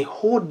no the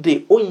whole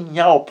day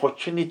onya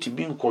opportunity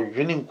bi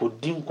nkodwene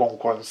nkodi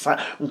nkonkonsa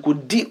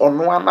nkodi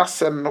ono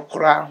anasem no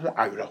kra ho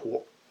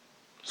awerɛho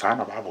saa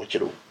na Bible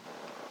kire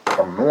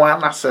ono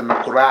anasem no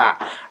kra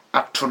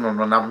ato no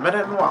na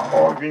mere no a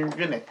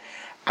odwendwene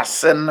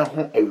asem no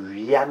ho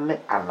awia ne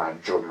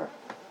anadwo no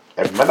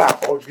emela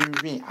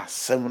odwendwen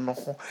asem no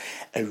ho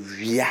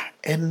awia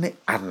ene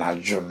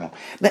anadwo no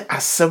na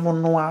asem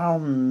no a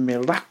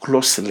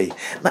miraculously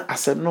na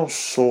asem no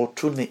so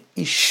to the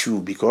issue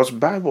because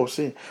Bible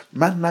say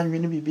man na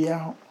nwene bibia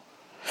ho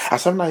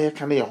asem na ye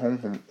kan ye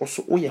honhom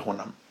also wo ye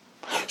honam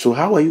so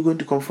how are you going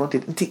to confront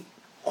it nti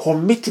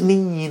commit ni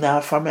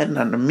nyina fama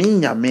na me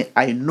nyame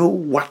I know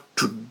what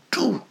to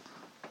do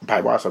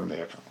Bible asem na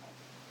ye kan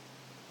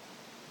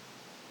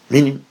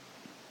meaning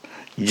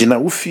jina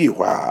wo fie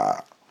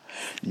hwa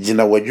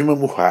jina wadwuma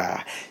mu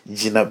hwa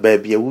jina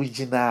baabia wo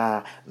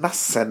jina na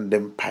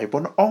sendem pipe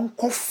no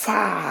onko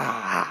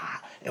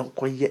fa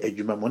enkoye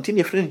adwuma mo nti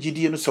ne frɛ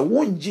gidie no sɛ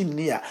wongi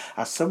ni a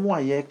asɛm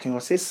a yɛ kan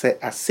sɛ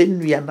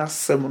asɛnnua na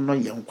asɛm no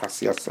yɛ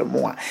nkwase asɛm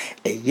a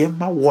ɛyɛ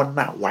ma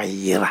wona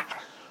wayera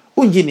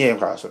wongi ni yɛ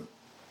asɛm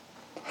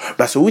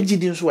ba sɛ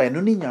wogidi nso wa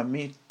ɛno ne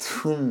nyame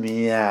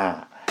tumi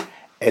a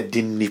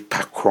ɛde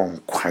nipa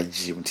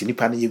kronkwaji nti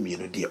nipa no yɛ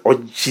mienu deɛ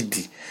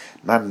ɔgidi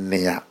na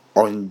nea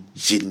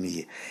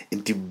ɔngini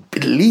nti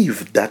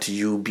believe that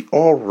you will be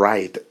all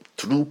right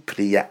through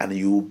prayer and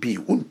you will be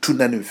untu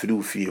na mfiri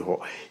ofie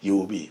ho you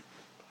will be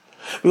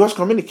because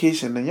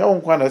communication and your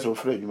nkwa na so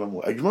frɛ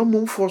adwuma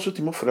mu mfo so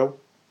timo frɛ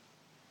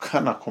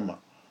kana koma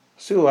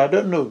so I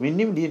don't know we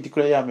nim the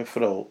declare ya me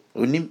frɛ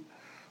onim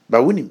ba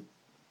wonim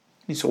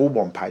ni so wo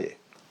bompaye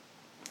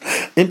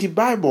enti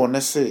Bible na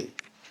say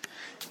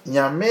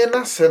nyame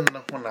na sen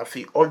na ho na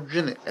fi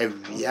odwene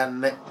awia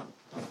ne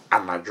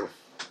anadwo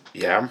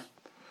yeah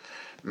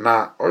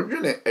na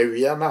odwene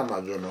awia na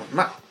anadwo no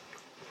na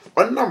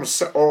onam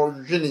se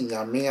odwene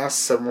nyame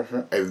asem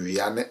ho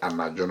awia ne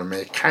anadwo no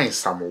me kan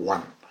Psalm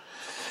 1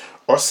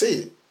 or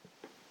say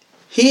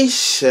he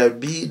shall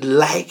be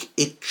like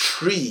a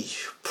tree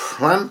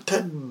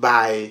planted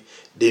by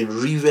the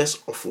rivers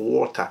of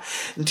water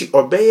nti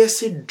obeye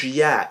se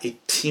dua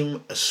etim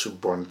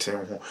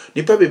asubonten ho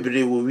nipa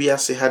bebre wo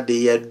wiase ha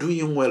de ya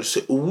doing well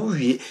so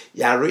owuwie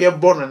yare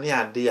bono ne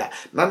ade a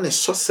na ne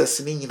success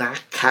ni nyina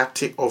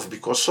cut off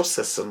because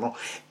success no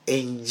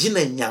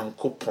engine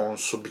nyankopon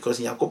so because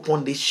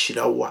nyankopon de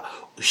shirawa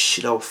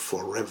shiraw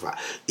forever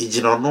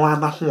ejina no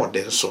ana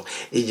hoden so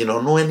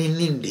ejina no ani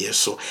ninde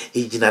so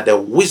ejina the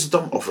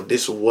wisdom of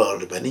this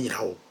world but ni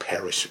nyina will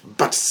perish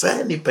but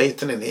say ni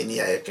payten na ani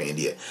ayekan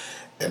de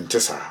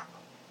entesa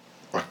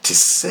what to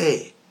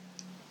say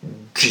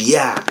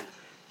dua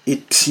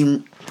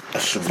etim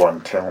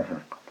asubonten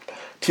ho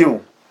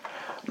till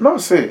no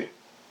say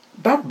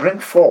that bring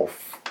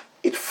forth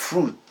its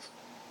fruit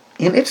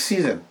in its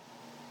season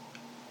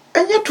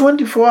and yet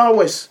 24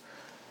 hours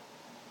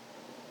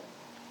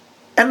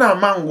and a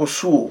mango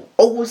so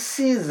all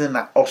season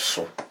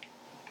also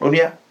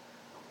onia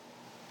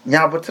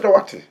nyabotere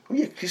wate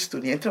we Kristo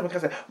ni enti make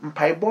say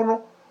mpaibo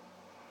no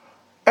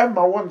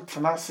Emma want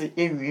tenase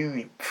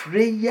enwiwi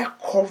prayer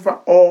cover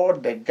all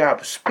the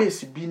gap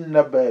space be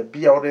na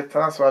be all the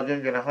transfer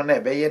adwendwene ho na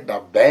be ye da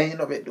ban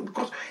no be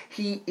because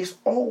he is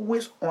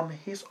always on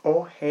his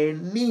or her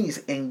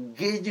knees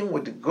engaging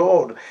with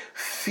God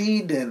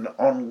feeding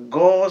on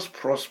God's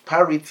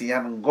prosperity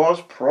and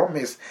God's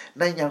promise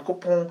na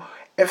Nyankopon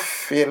e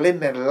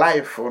filling in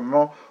life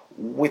no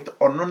with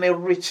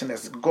onone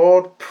richness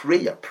God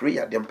prayer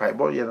the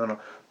Bible you know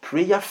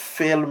prayer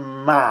fill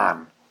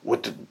man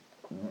with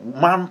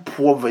man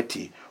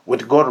poverty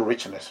with God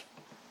richness.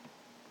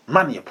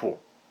 Man ye poor.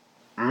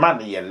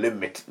 Man ye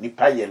limit.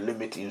 Nipa ye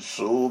limit in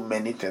so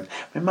many things.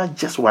 Remember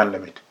just one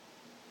limit.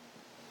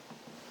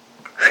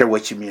 Share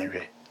what you mean.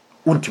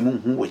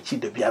 Untimu hu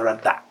wachi de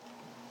biara da.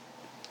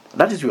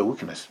 That is your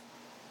weakness.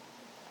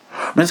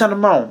 Mensa no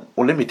ma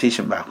o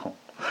limitation back home.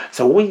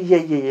 So we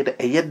ye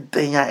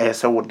den ya e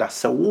se wo da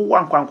se wo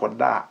wankwanko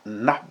da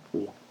na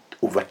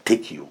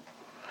overtake you.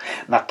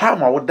 Na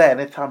time wo da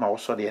any time wo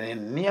so de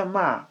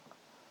niema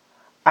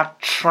a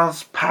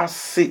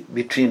transpassy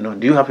between no.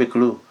 Do you have a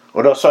clue?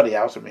 Or sorry,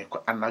 I also make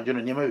and now you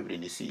never be in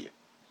the sea.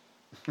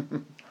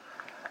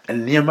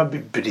 And never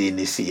be in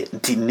the sea.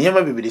 Until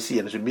never be in the sea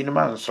and should be no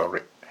man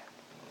sorry.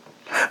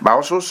 But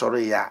also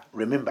sorry, yeah,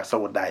 remember so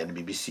would die in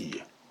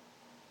BBC.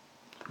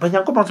 But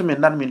you come to me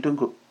and mean to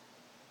go.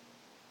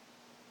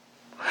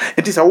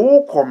 It is a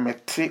war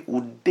committee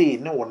would day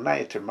no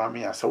night,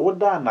 mammy, as a would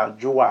na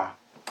joa.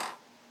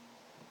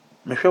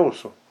 Me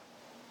also.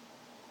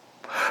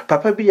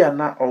 Papa be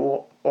na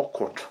or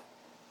awkward.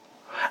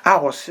 I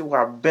was see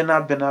what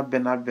bena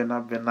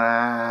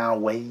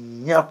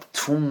when yap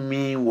to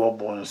me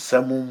wobon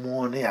some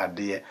money a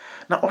dear.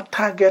 Now or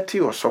target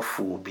your soft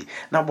will be.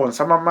 Now bon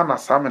some man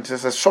assignment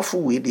is a soft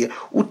way dear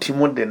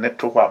ultimo de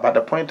network but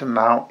the point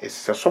now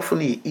is a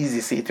softly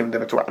easy see him the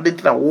network. I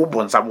didn't know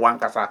wobon some one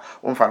casa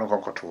on fan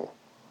control.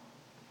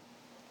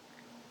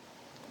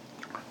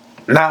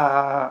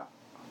 Na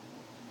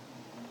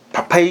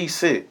Papa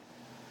say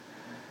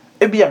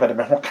Ebi abade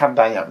me ho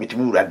kandan ya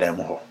metimi wura dan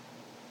mu ho.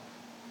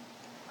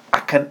 I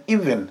can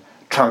even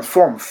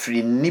transform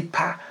free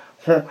nipa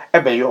ho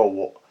ebe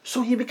yo.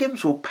 So he became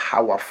so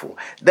powerful.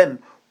 Then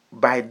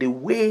by the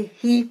way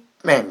he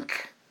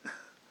think,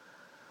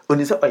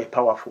 oni say are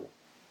powerful.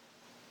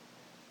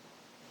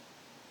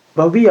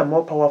 But we are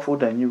more powerful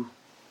than you.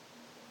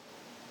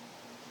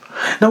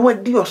 Now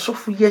what do you so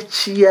for ye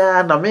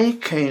chia na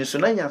make so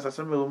na nyansa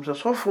se me wo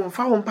so for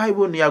mfa ho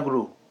Bible ni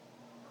agro.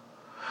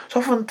 So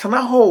for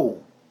ntana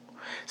ho.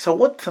 So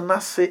what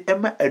tenase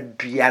ema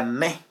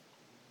aduane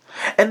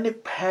any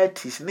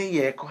parties ne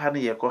ye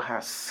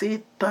koha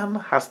Satan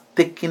has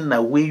taken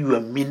away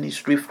your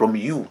ministry from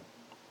you.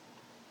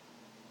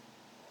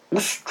 Wo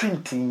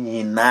strength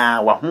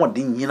nyina wa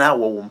hoɔden nyina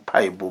wo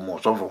mpaibo mo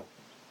sofo.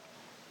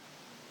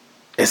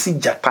 Esi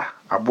jata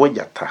abo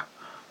jata.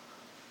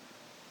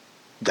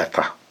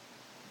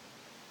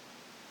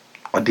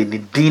 Ode ni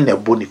din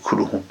ebo ni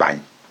kuru ho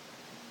ban.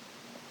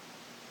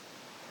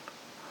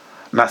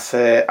 Na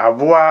se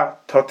aboa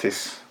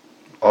tortoise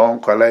or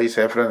nkwala is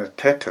a friend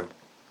turtle.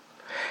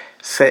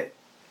 Se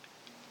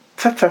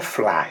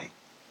fly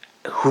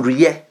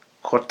huriye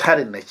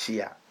kotare na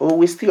chia. Oh,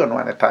 we still on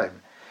one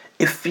time.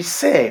 If we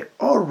say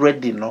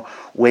already no,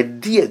 we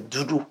dear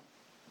dudu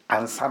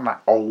ansana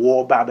or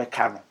war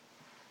babekano.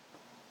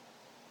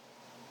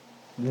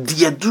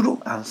 Dear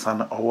dudu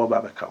ansana or war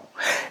babekano.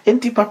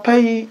 Enti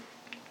papai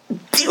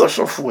dios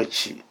of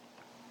which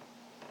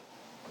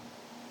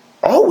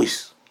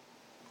always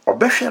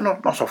obeshe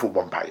no so for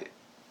bompaye.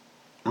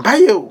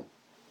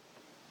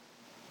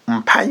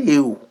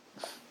 Mpaye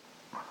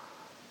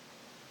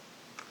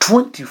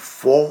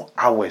 24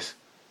 hours.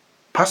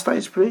 Pastor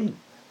is praying.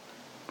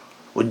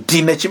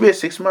 Dinechibe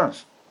 6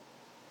 months.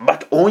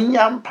 But only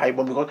mpaye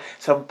because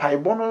some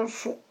mpaye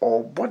so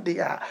or body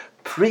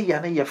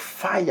prayer na ye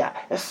fire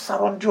e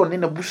surround you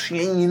na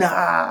busua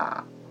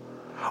nyina.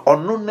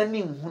 Ono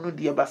nani hunu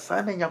de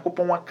basana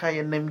Nyankopon waka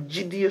ye nam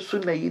gidie so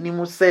na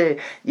yinimu se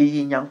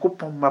ye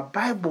Nyankopon ma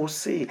Bible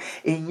say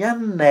enya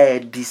na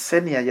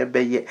disene ya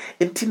beye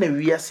enti na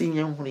wiase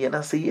nya hunu ye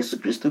na se Yesu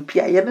Kristo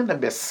pia ye na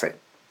bese.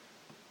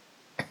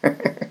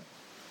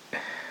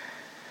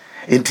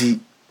 Enti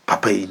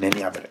papa yi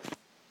nani abere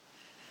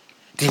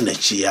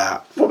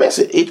dinachia for be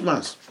say 8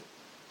 months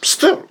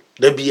still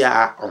the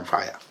bia on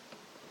fire.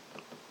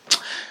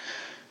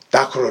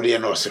 That corridor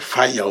no say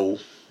fire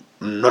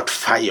not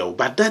fire,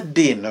 but that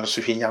day no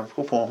so he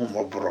Nyankopon hu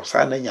mobro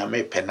sa na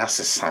nyame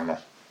penasesa no.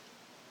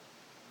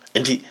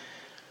 And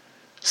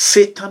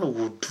Satan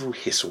will do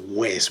his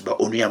worst,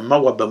 but only a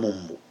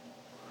mawabamumbo.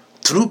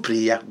 Through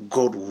prayer,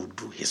 God will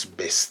do his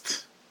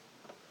best.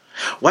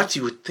 What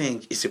you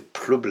think is a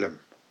problem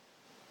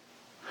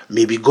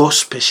maybe God's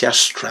special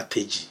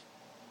strategy.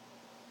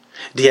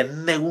 The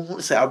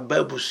never say a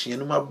Bible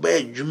no my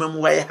bed, you remember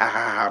why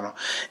no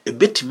a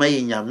bit my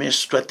nyame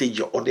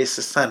strategy or this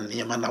son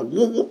near na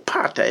wo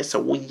part is a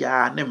wo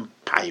ya nem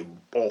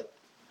paibo.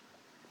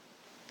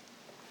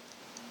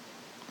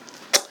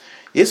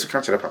 Yes, you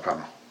can't tell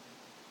Papa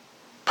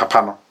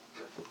no.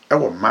 I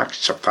will Mark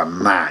chapter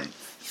 9.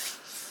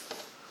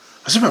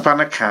 As if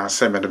Papa can't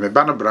say me the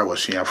banner bra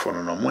was here for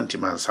no monty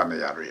man son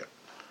area.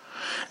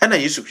 And I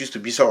used to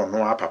be so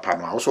no Papa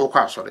no also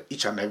quite sorry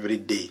each and every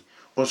day.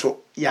 Also,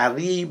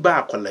 yari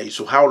ba kwala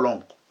so how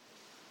long?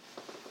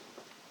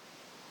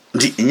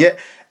 Di nye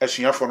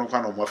esuafo no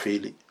kwa no mo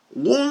feli.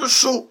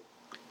 Wonso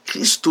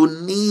Kristo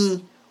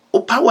ni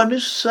opawa no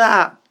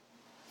sa.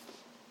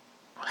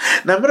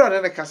 Na mero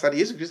na kasa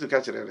Yesu Kristo ka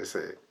kire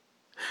say.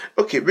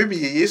 Okay, maybe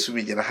Yesu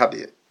bi gina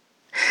hade.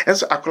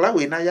 Enso akola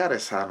we na yare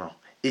sa no.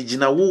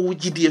 Ejina wo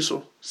gidie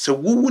so. Se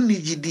wo ni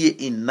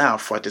gidie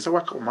enough for it. Se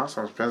wa come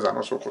some spends and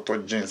also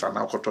cotton jeans and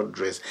cotton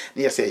dress.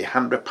 Near say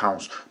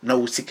 £100. Now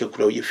we seek a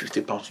crow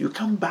 £50. You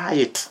can buy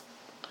it.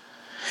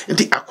 And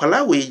the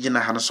akwala we jina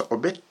hanso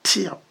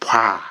obeti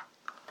pa.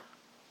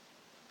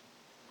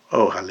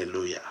 Oh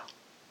hallelujah.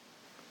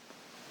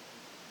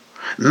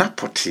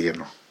 Napoti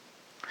no.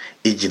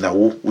 Ejina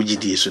wo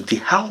gidie so.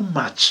 How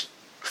much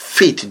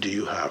faith do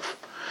you have?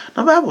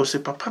 Now Bible say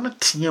papa na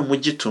tinya mo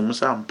gitum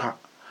sa ampa.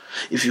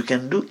 If you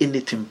can do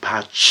anything,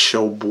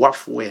 show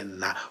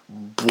na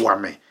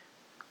buame,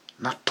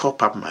 not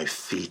top up my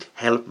faith,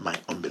 help my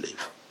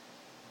unbelief.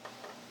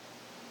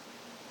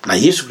 Now,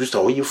 Jesus Christ,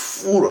 are you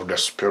full of the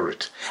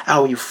Spirit?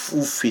 Are you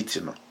full faith,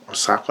 or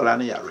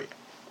sakolani yare?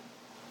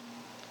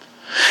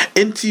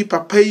 Enti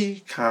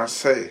papai can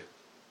say,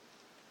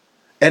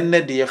 and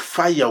the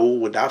fire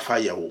without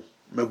fire,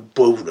 me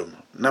boldem.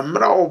 Na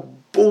mra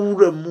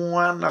boldem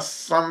one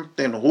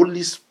something,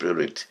 Holy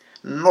Spirit,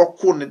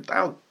 knock on it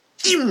down.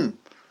 Him.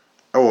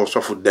 I was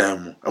for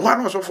them.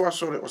 One was for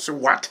sorry. I said,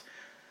 what?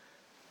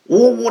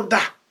 Oh, what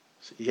that?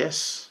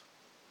 Yes.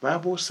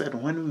 Bible said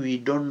when we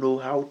don't know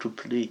how to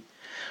pray,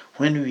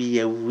 when we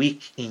are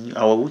weak in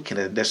our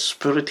weakness, the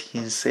Spirit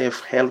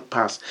Himself help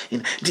us.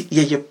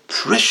 You're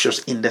precious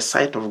in the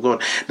sight of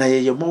God. Now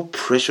you're more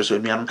precious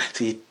when you are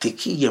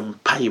taking your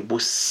Bible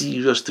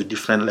serious to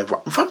different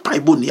level.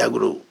 Bible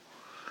niagro.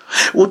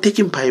 We'll take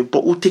him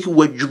Bible. We'll take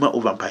what Juma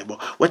over Bible.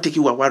 We'll take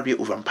you a warrior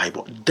over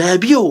Bible.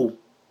 Dabio.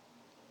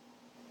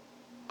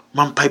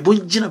 Mampaibo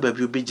njina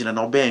baby obi jina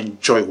na obe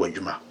enjoy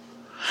wadwuma.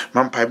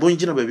 Mampaibo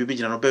njina baby obi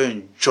jina na obe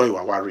enjoy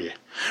wa warrior.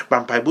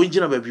 Mampaibo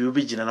njina baby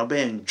obi jina na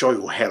obe enjoy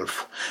your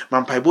health.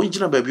 Mampaibo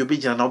njina baby obi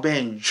jina na obe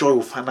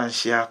enjoy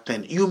financial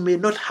thing. You may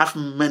not have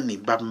money,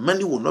 but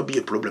money will not be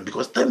a problem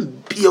because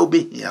time be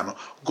obi here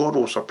God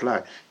will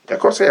supply.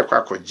 Because ya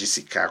kwa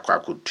jisika kwa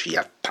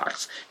kutia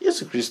tax.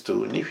 Yesu Kristo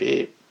ni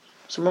hwe.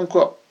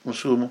 Simonko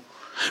musumu.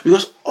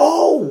 Because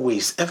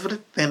always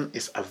everything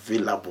is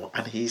available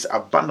and He is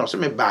abundant. So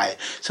me buy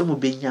some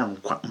be young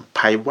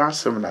mpaiwa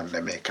some na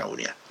America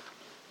unia.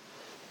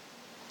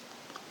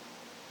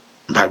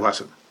 Mpaiwa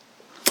some.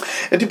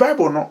 And the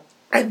Bible no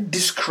I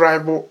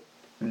describe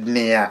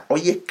near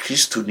oye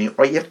Christo ni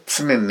oye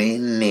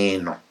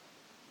tene no.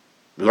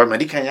 Because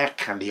America ya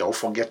can they all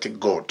forget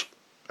God.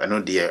 I know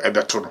the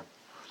ebeto no.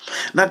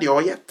 na de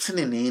oye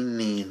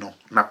teneneni no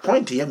na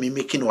point ya me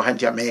making wo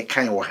hantia me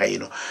kan wo ha yi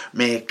no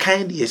me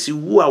kan de esi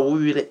wo a wo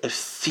wire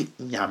afi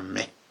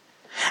nyame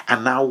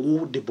ana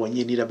wo de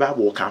bonye ni the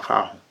Bible kan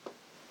fa ho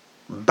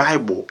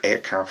Bible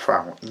kan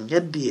fa ho nye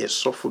de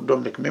sofo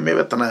Dominic me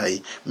betana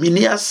yi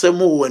mini asem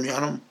wo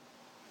anuanom.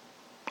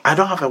 I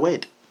don't have a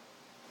word.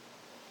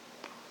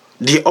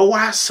 The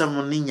owa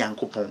asem ni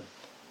Nyankopɔn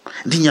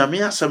di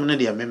nyame asem ne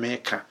de me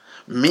ka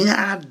me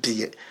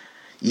ade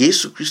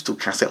Yesu Kristo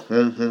ka se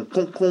honhom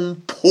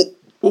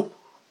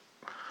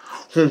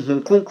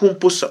kronkron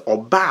po se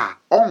oba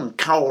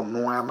onka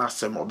ono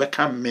amasem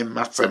obeka me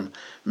masem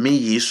me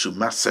Yesu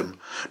masem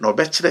na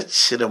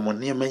obekire mo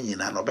ne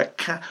nyina na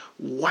obeka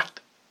what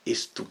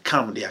is to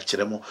come de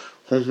akire mo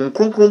honhom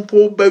kronkron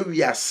po ba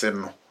wiase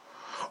no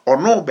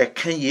ono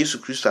obeka Yesu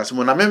Kristo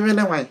asem na me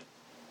ne wan.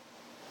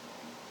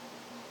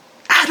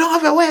 I don't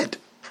have a word.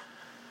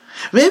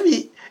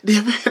 Maybe they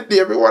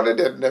wanted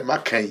the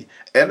makai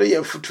and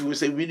your futu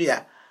say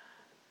winia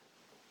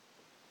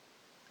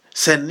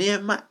se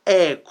niema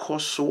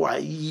koso a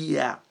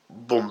yia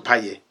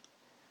bompaye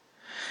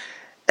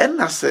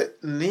and se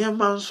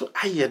niema nso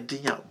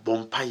ayedinya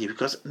bompaye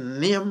because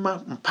niema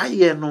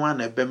mpaye no an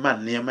ebema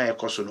niema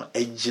ekoso no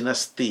agina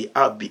stay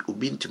abi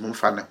obintimo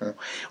fa ne ho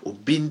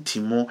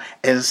obintimo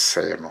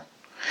ense no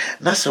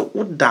na se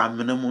woda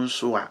amenam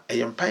nso a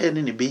eyempaye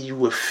ne beyi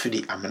wa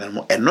firi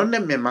amenam eno ne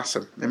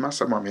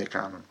memasem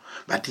America no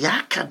but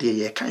ya ka de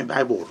ye kan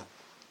Bible no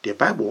the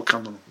Bible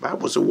kan no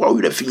Bible say wa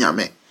wi fi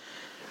nyame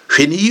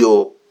hweni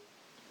yo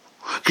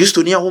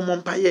Kristo ni ahom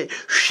mpaye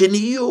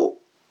hweni yo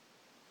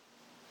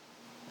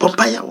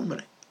bompaye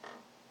awomre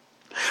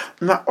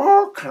na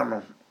all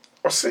kan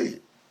o say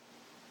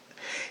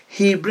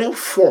he bring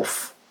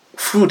forth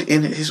fruit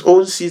in his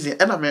own season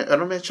and I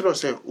mention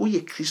say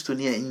uye Kristo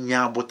ni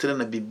nya botere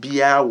na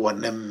bibia wo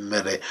ne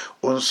mmere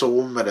onso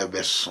wo mmere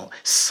beso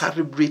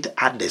celebrate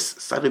others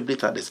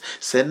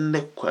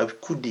senne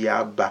kudi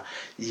aba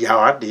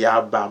ya ade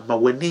aba ma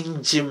wani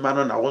njima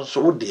no na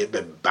wonso wo de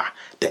beba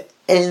the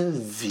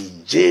envy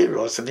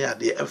jealous ni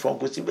ade efon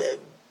ko si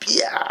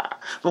bia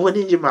ma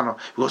wani njima no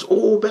because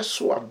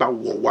beso aba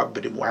wo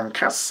wabere mu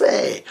anka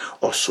say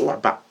oso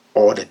aba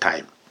all the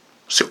time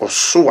say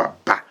oso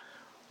aba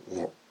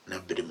wo na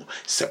bedimu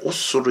se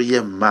osoro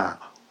ye ma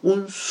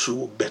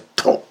unsu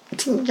beto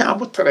tinya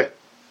botere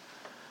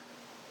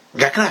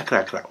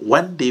gakra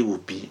one day will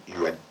be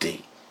your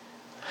day.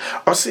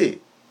 Or say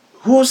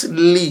whose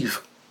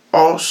leaf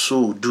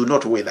also do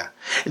not wither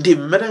the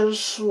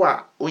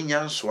merensoa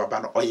onyansoa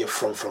ba no oye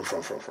from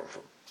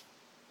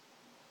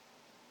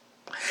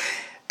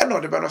and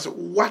on the banner say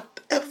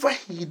whatever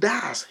he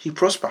does he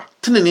prosper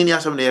tinini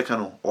asem na ye kan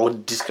no or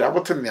describe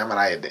tinini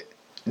amara ye de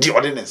the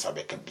ordinance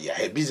abeka bia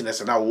her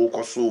business na wo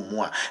koso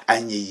mu a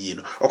anye yi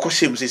no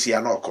okoshem sisi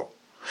ya na okọ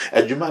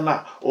adwuma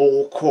na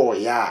wo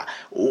kọ ya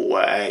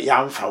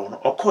ya mfa wo no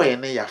okọ ye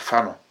ne ya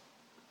fa no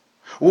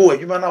wo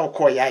adwuma na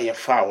okọ ya ye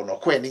fa wo no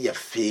okọ ye ne ya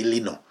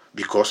faili no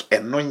because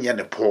eno nye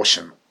ne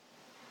portion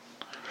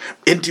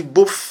enti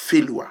both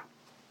failure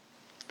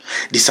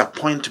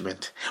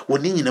disappointment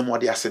woni nyina mo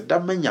de aseda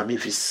ma nyame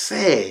fi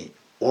say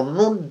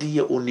ono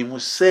die onimu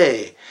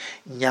se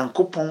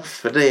Nyankopon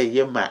frɛ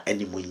ye ma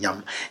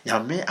animunyam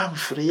nyame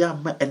amfrɛ ya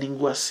ma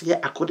aningwase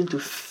according to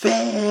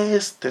 1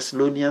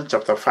 Thessalonians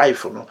chapter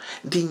 5 no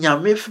di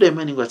nyame frɛ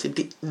ma aningwase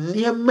di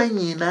niema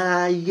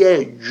nyina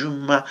ye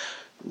adwuma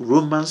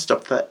Romans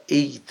chapter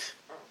 8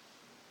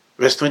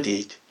 verse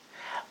 28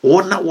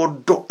 wona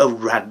wodo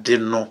awurade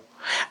no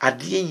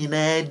ade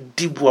nyina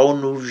dibua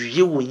ono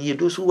wie wonye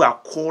those who are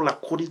called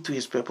according to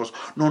his purpose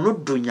no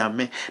do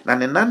nyame na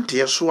ne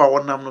nante so a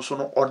wonam no so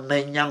no ona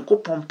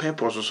Nyankopon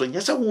purpose so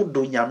nyese wo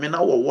do nyame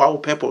na wo wa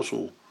purpose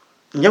o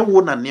nya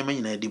wo na ne ma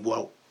nyina dibua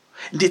o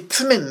ndi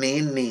tene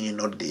ne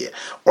no de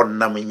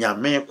onam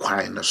nyame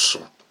kwan no so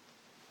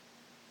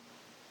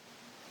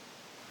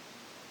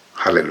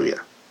hallelujah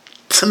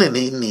tene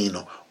ne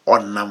no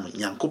onam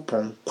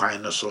Nyankopon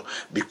kwan no so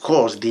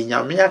because the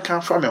nyame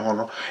aka fa me ho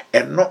no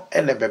eno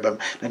ene bebam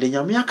na the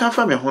nyame aka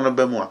fa me ho no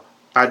ba mu a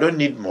I don't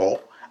need more,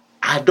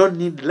 I don't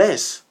need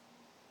less.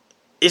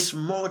 It's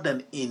more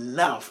than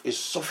enough, it's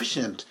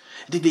sufficient.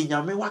 The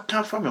nyame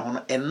waka fa me ho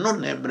no eno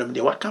na emrem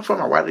de waka fa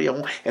ma ware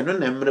ho eno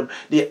na emrem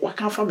de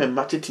waka fa me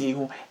matete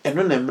ho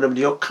eno na emrem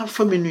de waka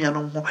fa me nua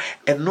no ho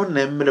eno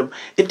na emrem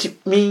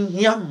it mean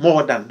here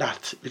more than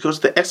that because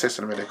the excess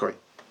in me dey koi.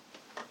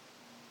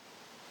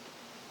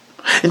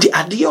 And the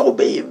idea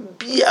obey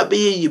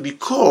be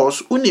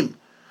because unim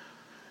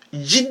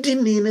jidi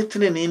ni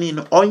ne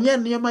no onya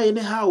niema ye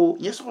ne hawo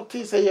yes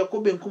okay say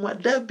yakobe nkuma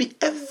da be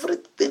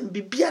everything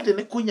bibia de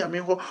ne konya me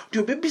ho de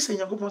obebi say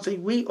yakobon say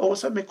we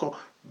also make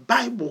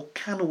Bible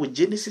can with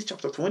Genesis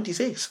chapter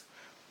 26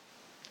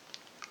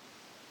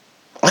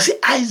 o say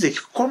Isaac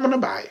come na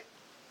buy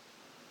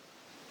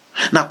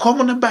na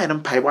come na buy na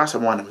pai wa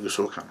asem wana me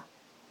so kan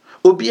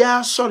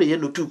obia sorry ye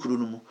no tukuru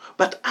no mu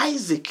but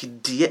Isaac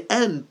die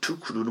en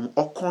tukuru no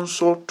o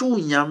consult to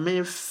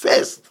nyame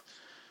first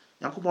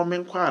yakobon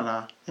men kwa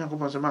na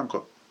yakobon se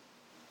manko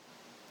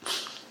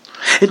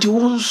And you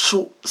won't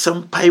so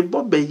some pipe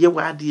be you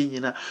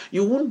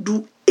won't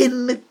do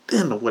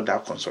anything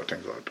without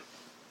consulting God.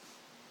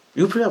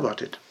 You pray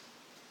about it.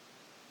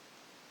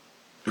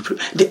 You pray.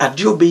 The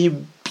adio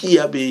be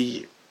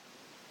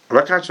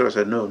I can't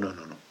say no.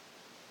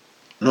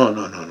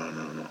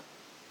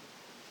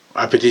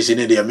 Appetite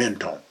in the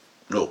menton.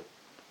 No.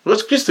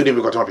 What's Christo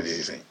didn't got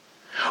appetite saying?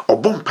 Or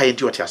bomb pie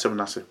into what you are seven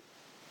nasa.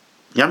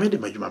 Yame de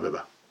majuma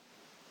beba.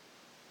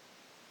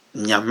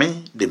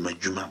 Nyame de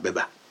majuma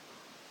beba.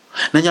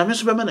 Na nyame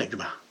so beba na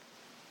adwuma.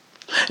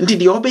 Nti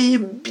de obey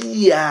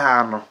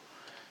bia no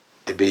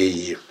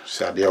ebe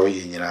sa de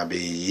oye nyina be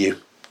ye.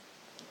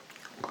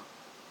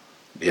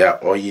 Dia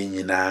oye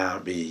nyina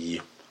be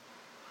ye.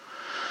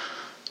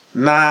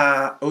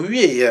 Na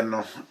owie ye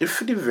no if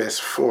the verse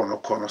 4 no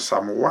kono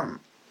Psalm 1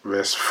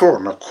 verse 4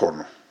 no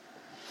kono.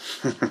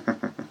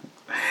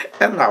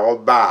 And na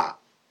oba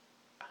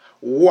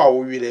wo a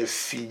wo wire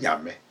fi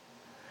nyame.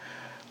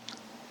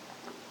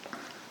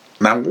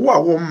 Na wo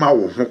a wo ma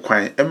wo ho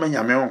kwan ema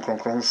nyame won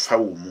kronkron fa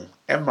wo mu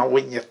ema wo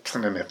nye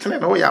tenene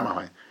wo ya ma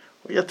hwan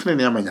wo ye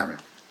tenene ama nyame.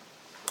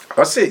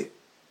 I say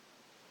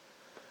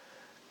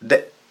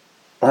the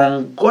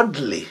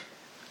ungodly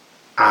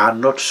are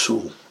not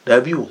so.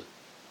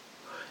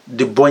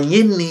 The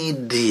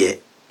bonyeni de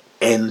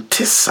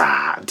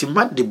entisa the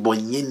mad the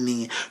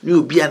bonyeni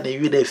you be an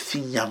you the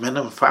finyame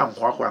na mfa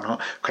nkwa no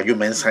kwadwo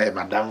mensan ye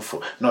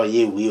madamfo na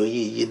oye we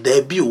oye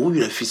da bi o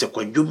wi afi se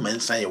kwadwo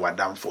mensan ye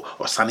wadamfo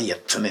osane ye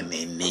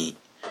teneneni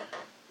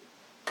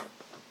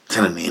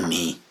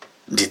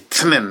the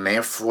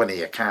tenenefo ne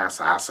ye kan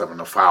asasem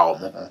no fa o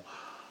mo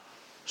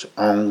so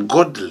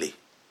ungodly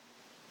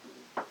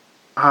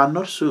are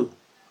not so.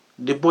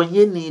 The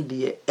bonyeni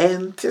de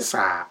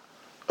entisa.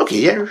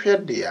 Okay, yeah,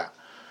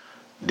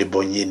 the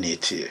bonyeni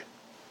tie.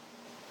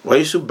 Why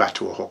you so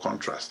battle or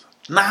contrast?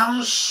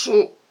 Now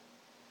so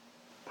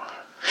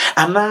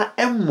and now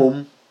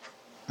emum.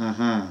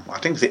 I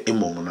think the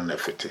emum no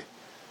nefete.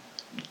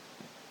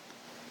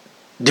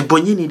 The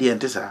bonyeni de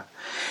entisa.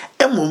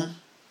 Emum,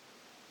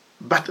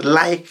 but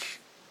like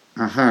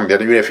the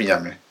other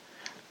finyame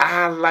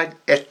are like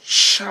a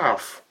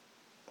chaff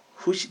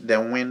which the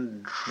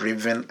wind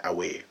driven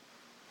away.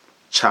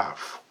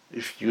 Chaff,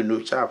 if you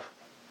know chaff.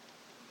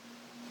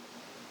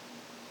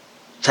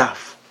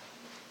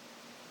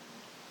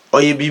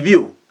 Oye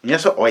bibio,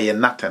 yes, oye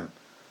nothing.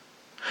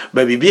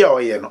 But bibia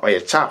oye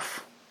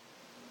chaff.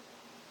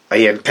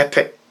 Oye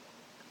tete.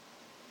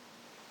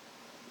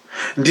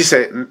 This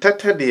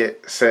tete de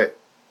say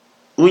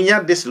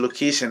unya this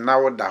location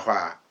now da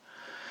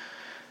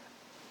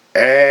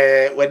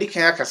wadi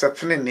kan akasa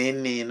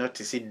tene no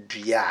te se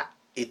dua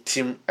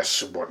etim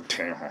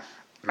asubonten ho.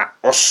 Na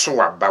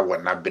oso aba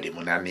wona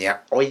beremu na ne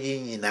oye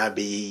nyina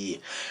be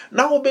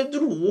na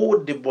obeduru wo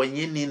de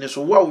bonyeni ne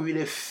so wa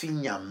wire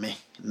finyame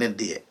ne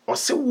de o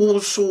se wo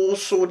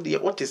so de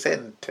o te se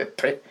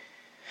ntete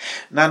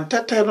na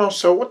ntete no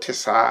so what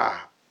is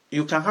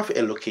you can have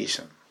a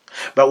location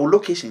but wo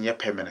location is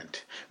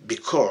permanent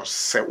because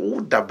se wo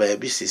da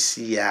baby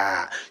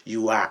sisia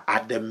you are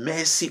at the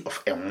mercy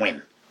of a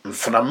wind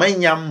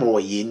mframanya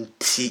moye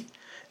nti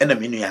ena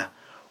menua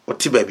o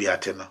ti baby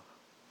ate no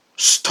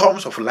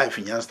storms of life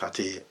in yan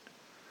started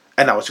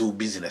and I was your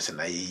business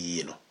and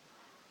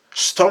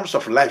storms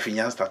of life in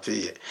yan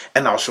started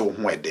and I also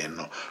went then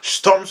no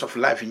storms of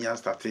life in yan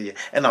started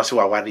and also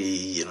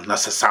worry na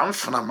some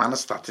man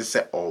started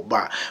say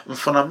oba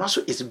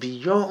mfanamaso is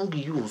beyond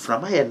you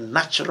from a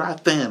natural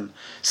thing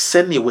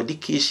send your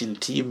education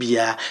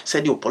tibia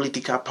send your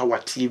political power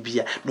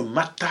tibia no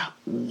matter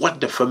what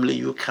the family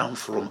you come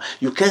from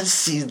you can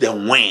see the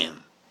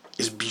wind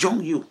is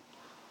beyond you.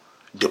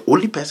 The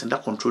only person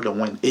that control the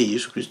wind is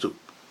Jesus Christ.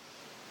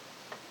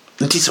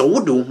 Nti se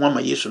wo de wo ma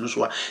Yesu no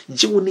so a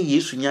je wo ne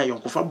Yesu nya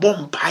yonkofa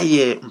bom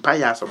mpaye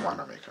asemo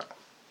na meka.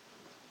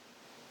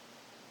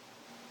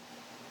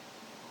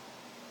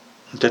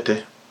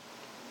 Ntete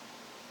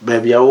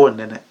baby awo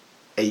nene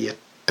eye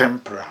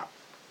temporal.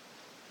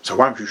 So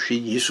wan hwehwe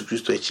Yesu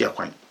Kristo achi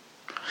akwan.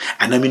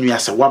 Anaminu ya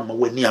se wan ma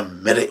wani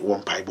amere wo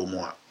mpaye bo mu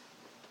a.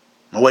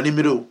 Ma wani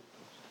mere o.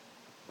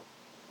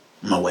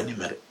 Ma wani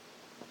mere.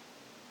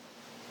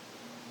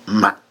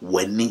 Ma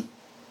wani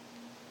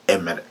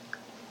emere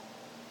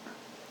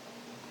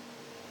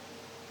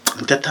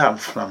ntata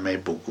mfra mai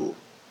bogo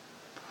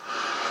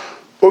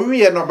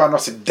owie no ba no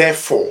se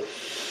therefore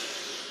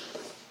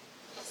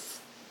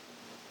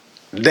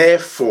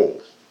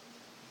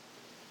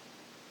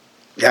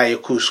ya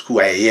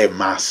yekusku aye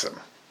mass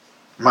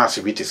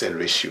with is a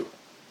ratio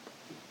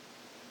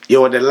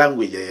you the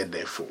language ya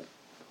therefore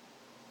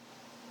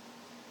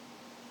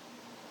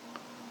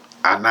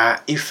and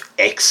if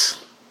x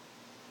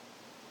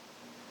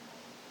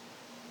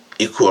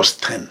equals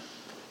 10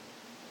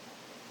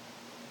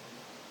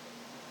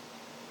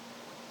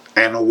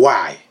 and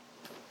y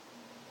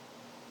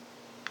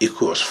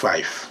equals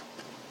 5.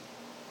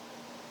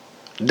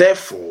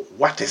 Therefore,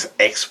 what is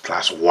x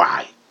plus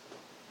y?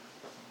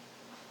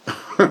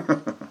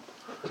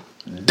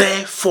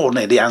 Therefore,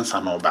 the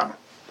answer no bam.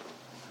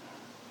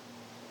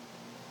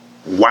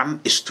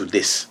 1 is to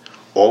this,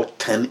 or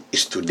 10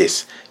 is to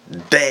this.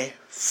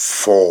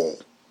 Therefore,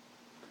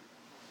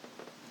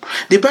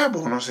 the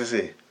Bible also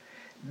says,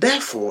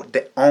 therefore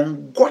the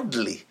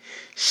ungodly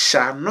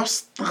shall not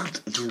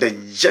stand in the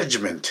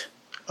judgment.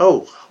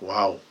 Oh,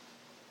 wow.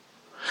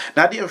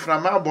 Now the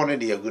inframa born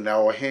the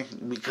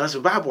aguna because the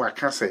Bible I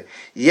can say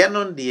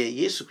yenon the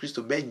Jesus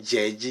Christ be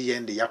judge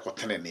yen the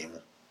yakotene name.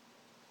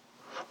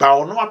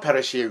 But I no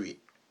perish here.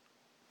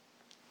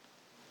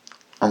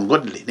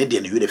 Ungodly, ne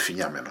de ne the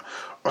finyameno.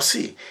 Or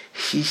see,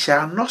 he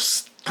shall not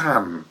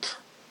stand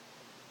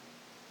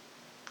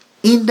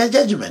in the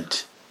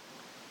judgment.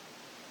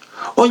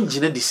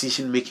 Onjina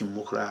decision making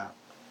mukra.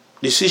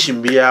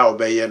 Decision biya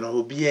obeye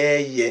no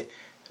biye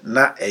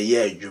na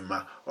eye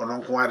adwuma. Ono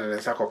nko ade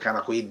ne sakoka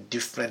na ko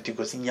different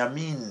because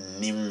nyame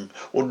nim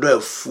odo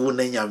afu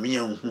na nyame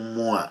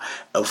anhumu a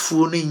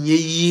afu no nye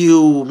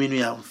yiu minu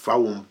ya mfa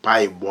wo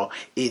mpaibo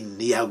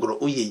eni agro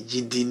oye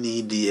gidi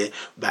ni de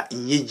ba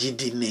nye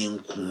gidi ni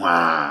nko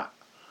a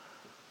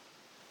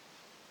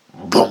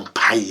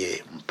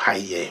bompaye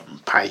mpaye.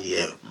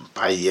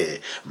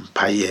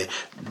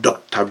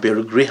 Dr.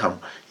 Billy Graham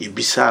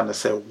ibisa na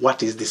say,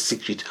 what is the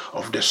secret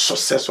of the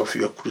success of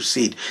your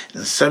crusade?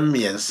 And send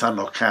me and son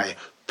okay,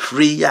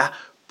 prayer.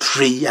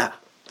 I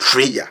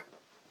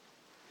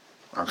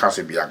can't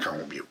say be I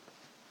can't be.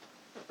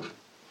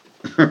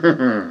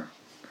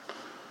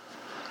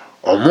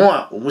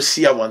 Omoa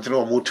omusia wantene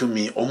omo to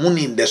me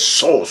omuni in the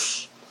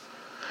source.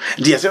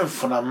 The same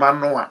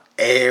phenomenon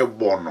a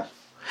ebono.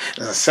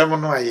 And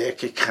seven no aye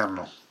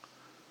kekano.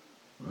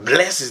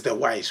 Blessed is the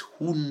wise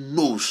who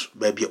knows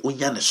baby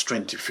unya na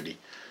strength free.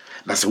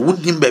 Na se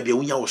wunnim baby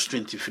unya wo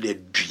strength free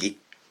due.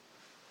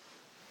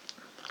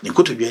 Ni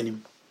ko to due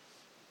anim.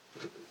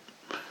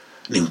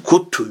 Ni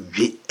ko to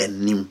due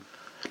anim.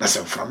 Na se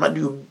mframa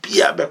de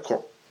obia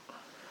beko.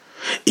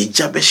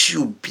 Ejabeshi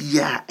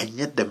obia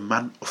enye the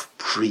man of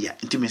prayer.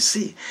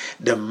 Intimacy,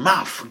 the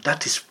mouth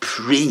that is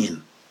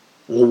praying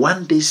will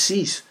one day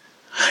cease.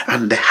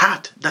 And the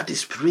heart that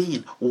is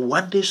praying will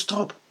one day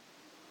stop.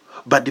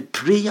 But the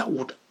prayer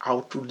would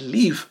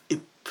outlive a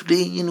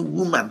praying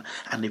woman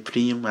and a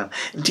praying man.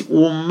 Nti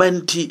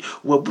womanti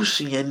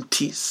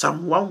wabusiyanti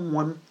Psalm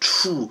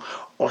 112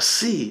 or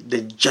say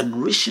the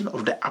generation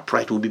of the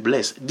upright will be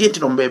blessed.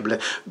 Didn't know be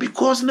blessed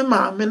because ne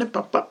mama ne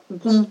papa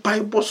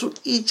gumpai boso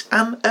each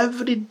and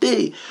every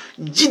day.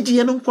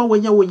 Gideon kwa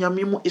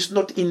wenya is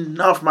not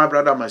enough, my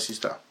brother, my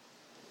sister.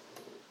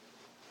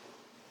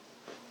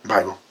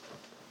 Bible.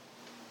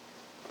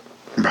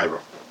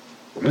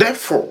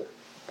 Therefore,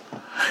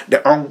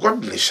 the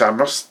ungodly shall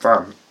not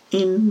stand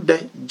in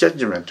the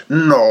judgment,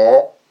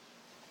 nor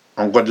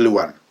ungodly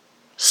one,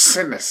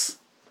 sinners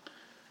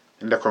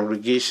in the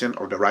congregation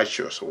of the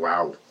righteous.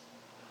 Wow.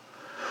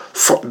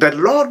 For the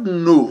Lord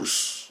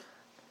knows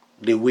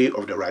the way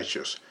of the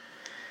righteous.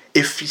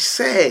 If he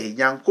say,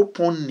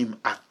 Yankopon nim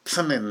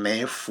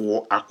atene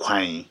for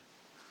akwan,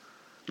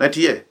 not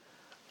here.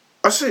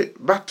 I say,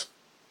 but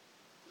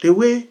the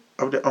way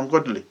of the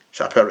ungodly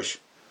shall perish.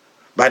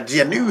 But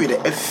the new the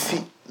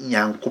efi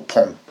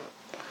Yankopon.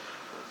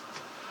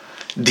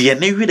 The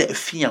new the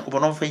efi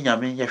Yankopon on fe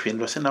nyame yehwe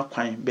lo se na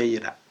kwan be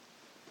yira.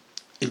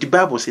 The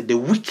Bible said the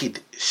wicked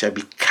shall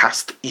be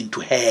cast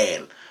into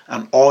hell,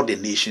 and all the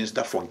nations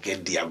that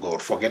forget their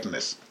God,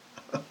 forgetfulness.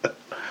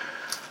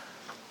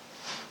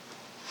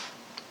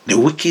 The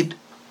wicked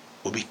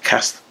will be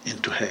cast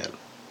into hell.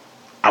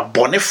 A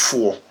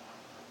bonefo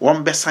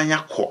one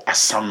besanya ko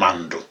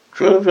asamando.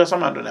 Sure,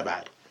 asamando na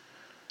bai.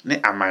 Ne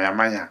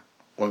amayamanya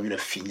one will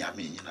finya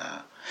me.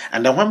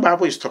 And then when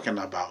Bible is talking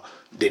about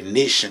the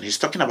nation, he's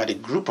talking about a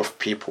group of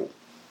people.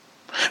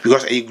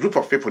 Because a group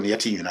of people in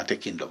the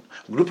United Kingdom,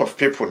 group of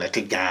people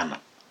in Ghana.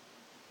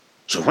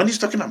 So when he's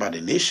talking about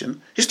the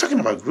nation, he's talking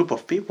about a group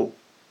of people.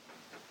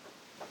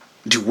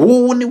 The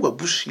one who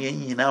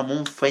bushing na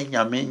mumfa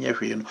nyame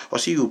nyehwe or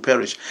see you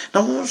perish.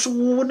 Now also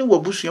one who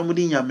bushing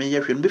mudi nyame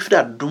nyehwe be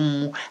fida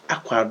dum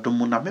akwa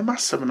dum na me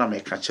masem na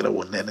me ka kire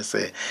won na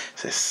say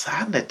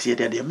sanity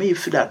dey me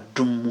fida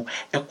dum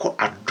ekọ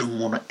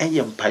adum no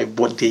eye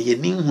mpaibọ de ye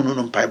ni hunu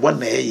no mpaibọ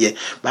na eye.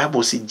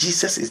 Bible says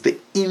Jesus is the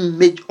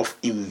image of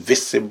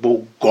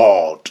invisible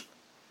God.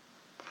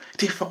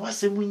 Tifa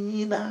wase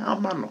munyina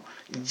amano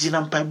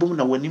jina mpaibom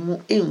na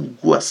wanimu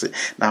engu ase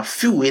na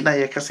fiwe na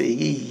yeka say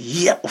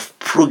year of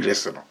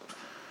progress no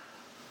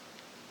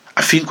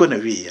afinko na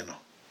wiye no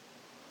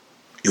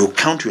you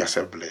count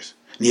yourself blessed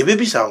ni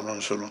baby sa no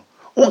so no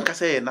won ka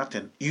say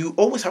nothing. You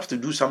always have to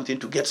do something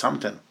to get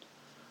something.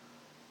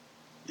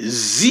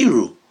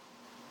 0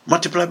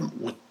 multiplied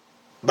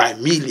by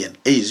million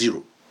is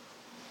 0.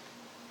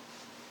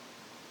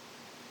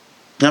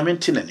 Nyame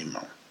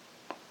tinanima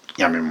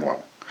nyame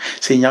mo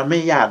say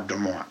nyame ya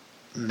adomo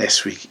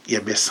next week ye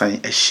be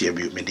sign a share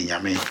bi me di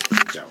nyame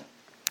jaw.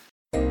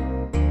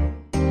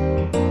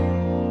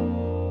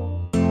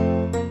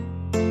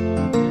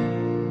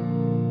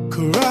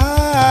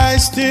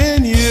 Christ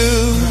in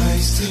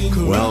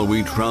you. Well,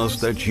 we trust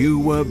that you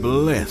were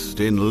blessed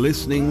in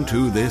listening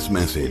to this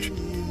message.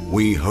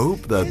 We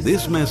hope that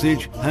this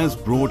message has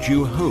brought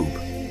you hope,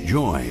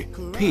 joy,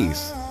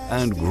 peace,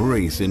 and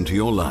grace into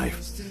your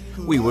life.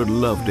 We would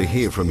love to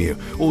hear from you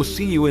or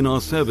see you in our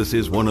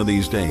services one of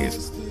these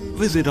days.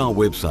 Visit our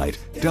website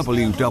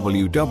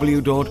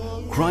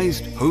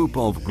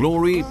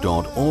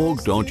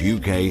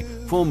www.christhopeofglory.org.uk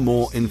for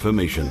more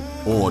information,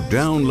 or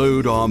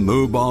download our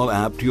mobile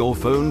app to your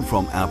phone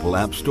from Apple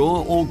App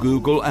Store or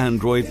Google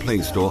Android Play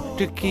Store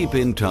to keep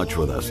in touch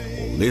with us,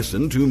 or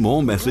listen to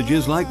more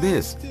messages like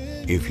this.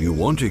 If you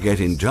want to get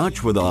in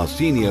touch with our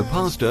senior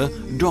pastor,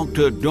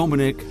 Dr.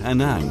 Dominic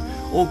Anang,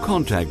 or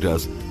contact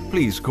us,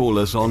 please call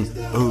us on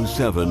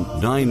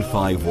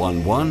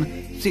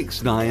 079511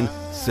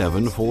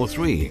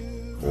 69743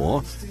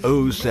 or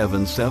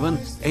 077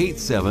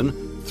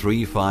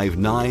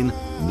 359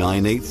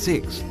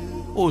 986,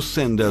 or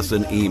send us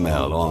an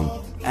email on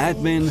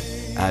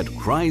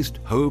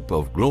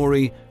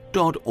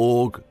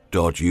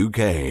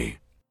admin@christhopeofglory.org.uk.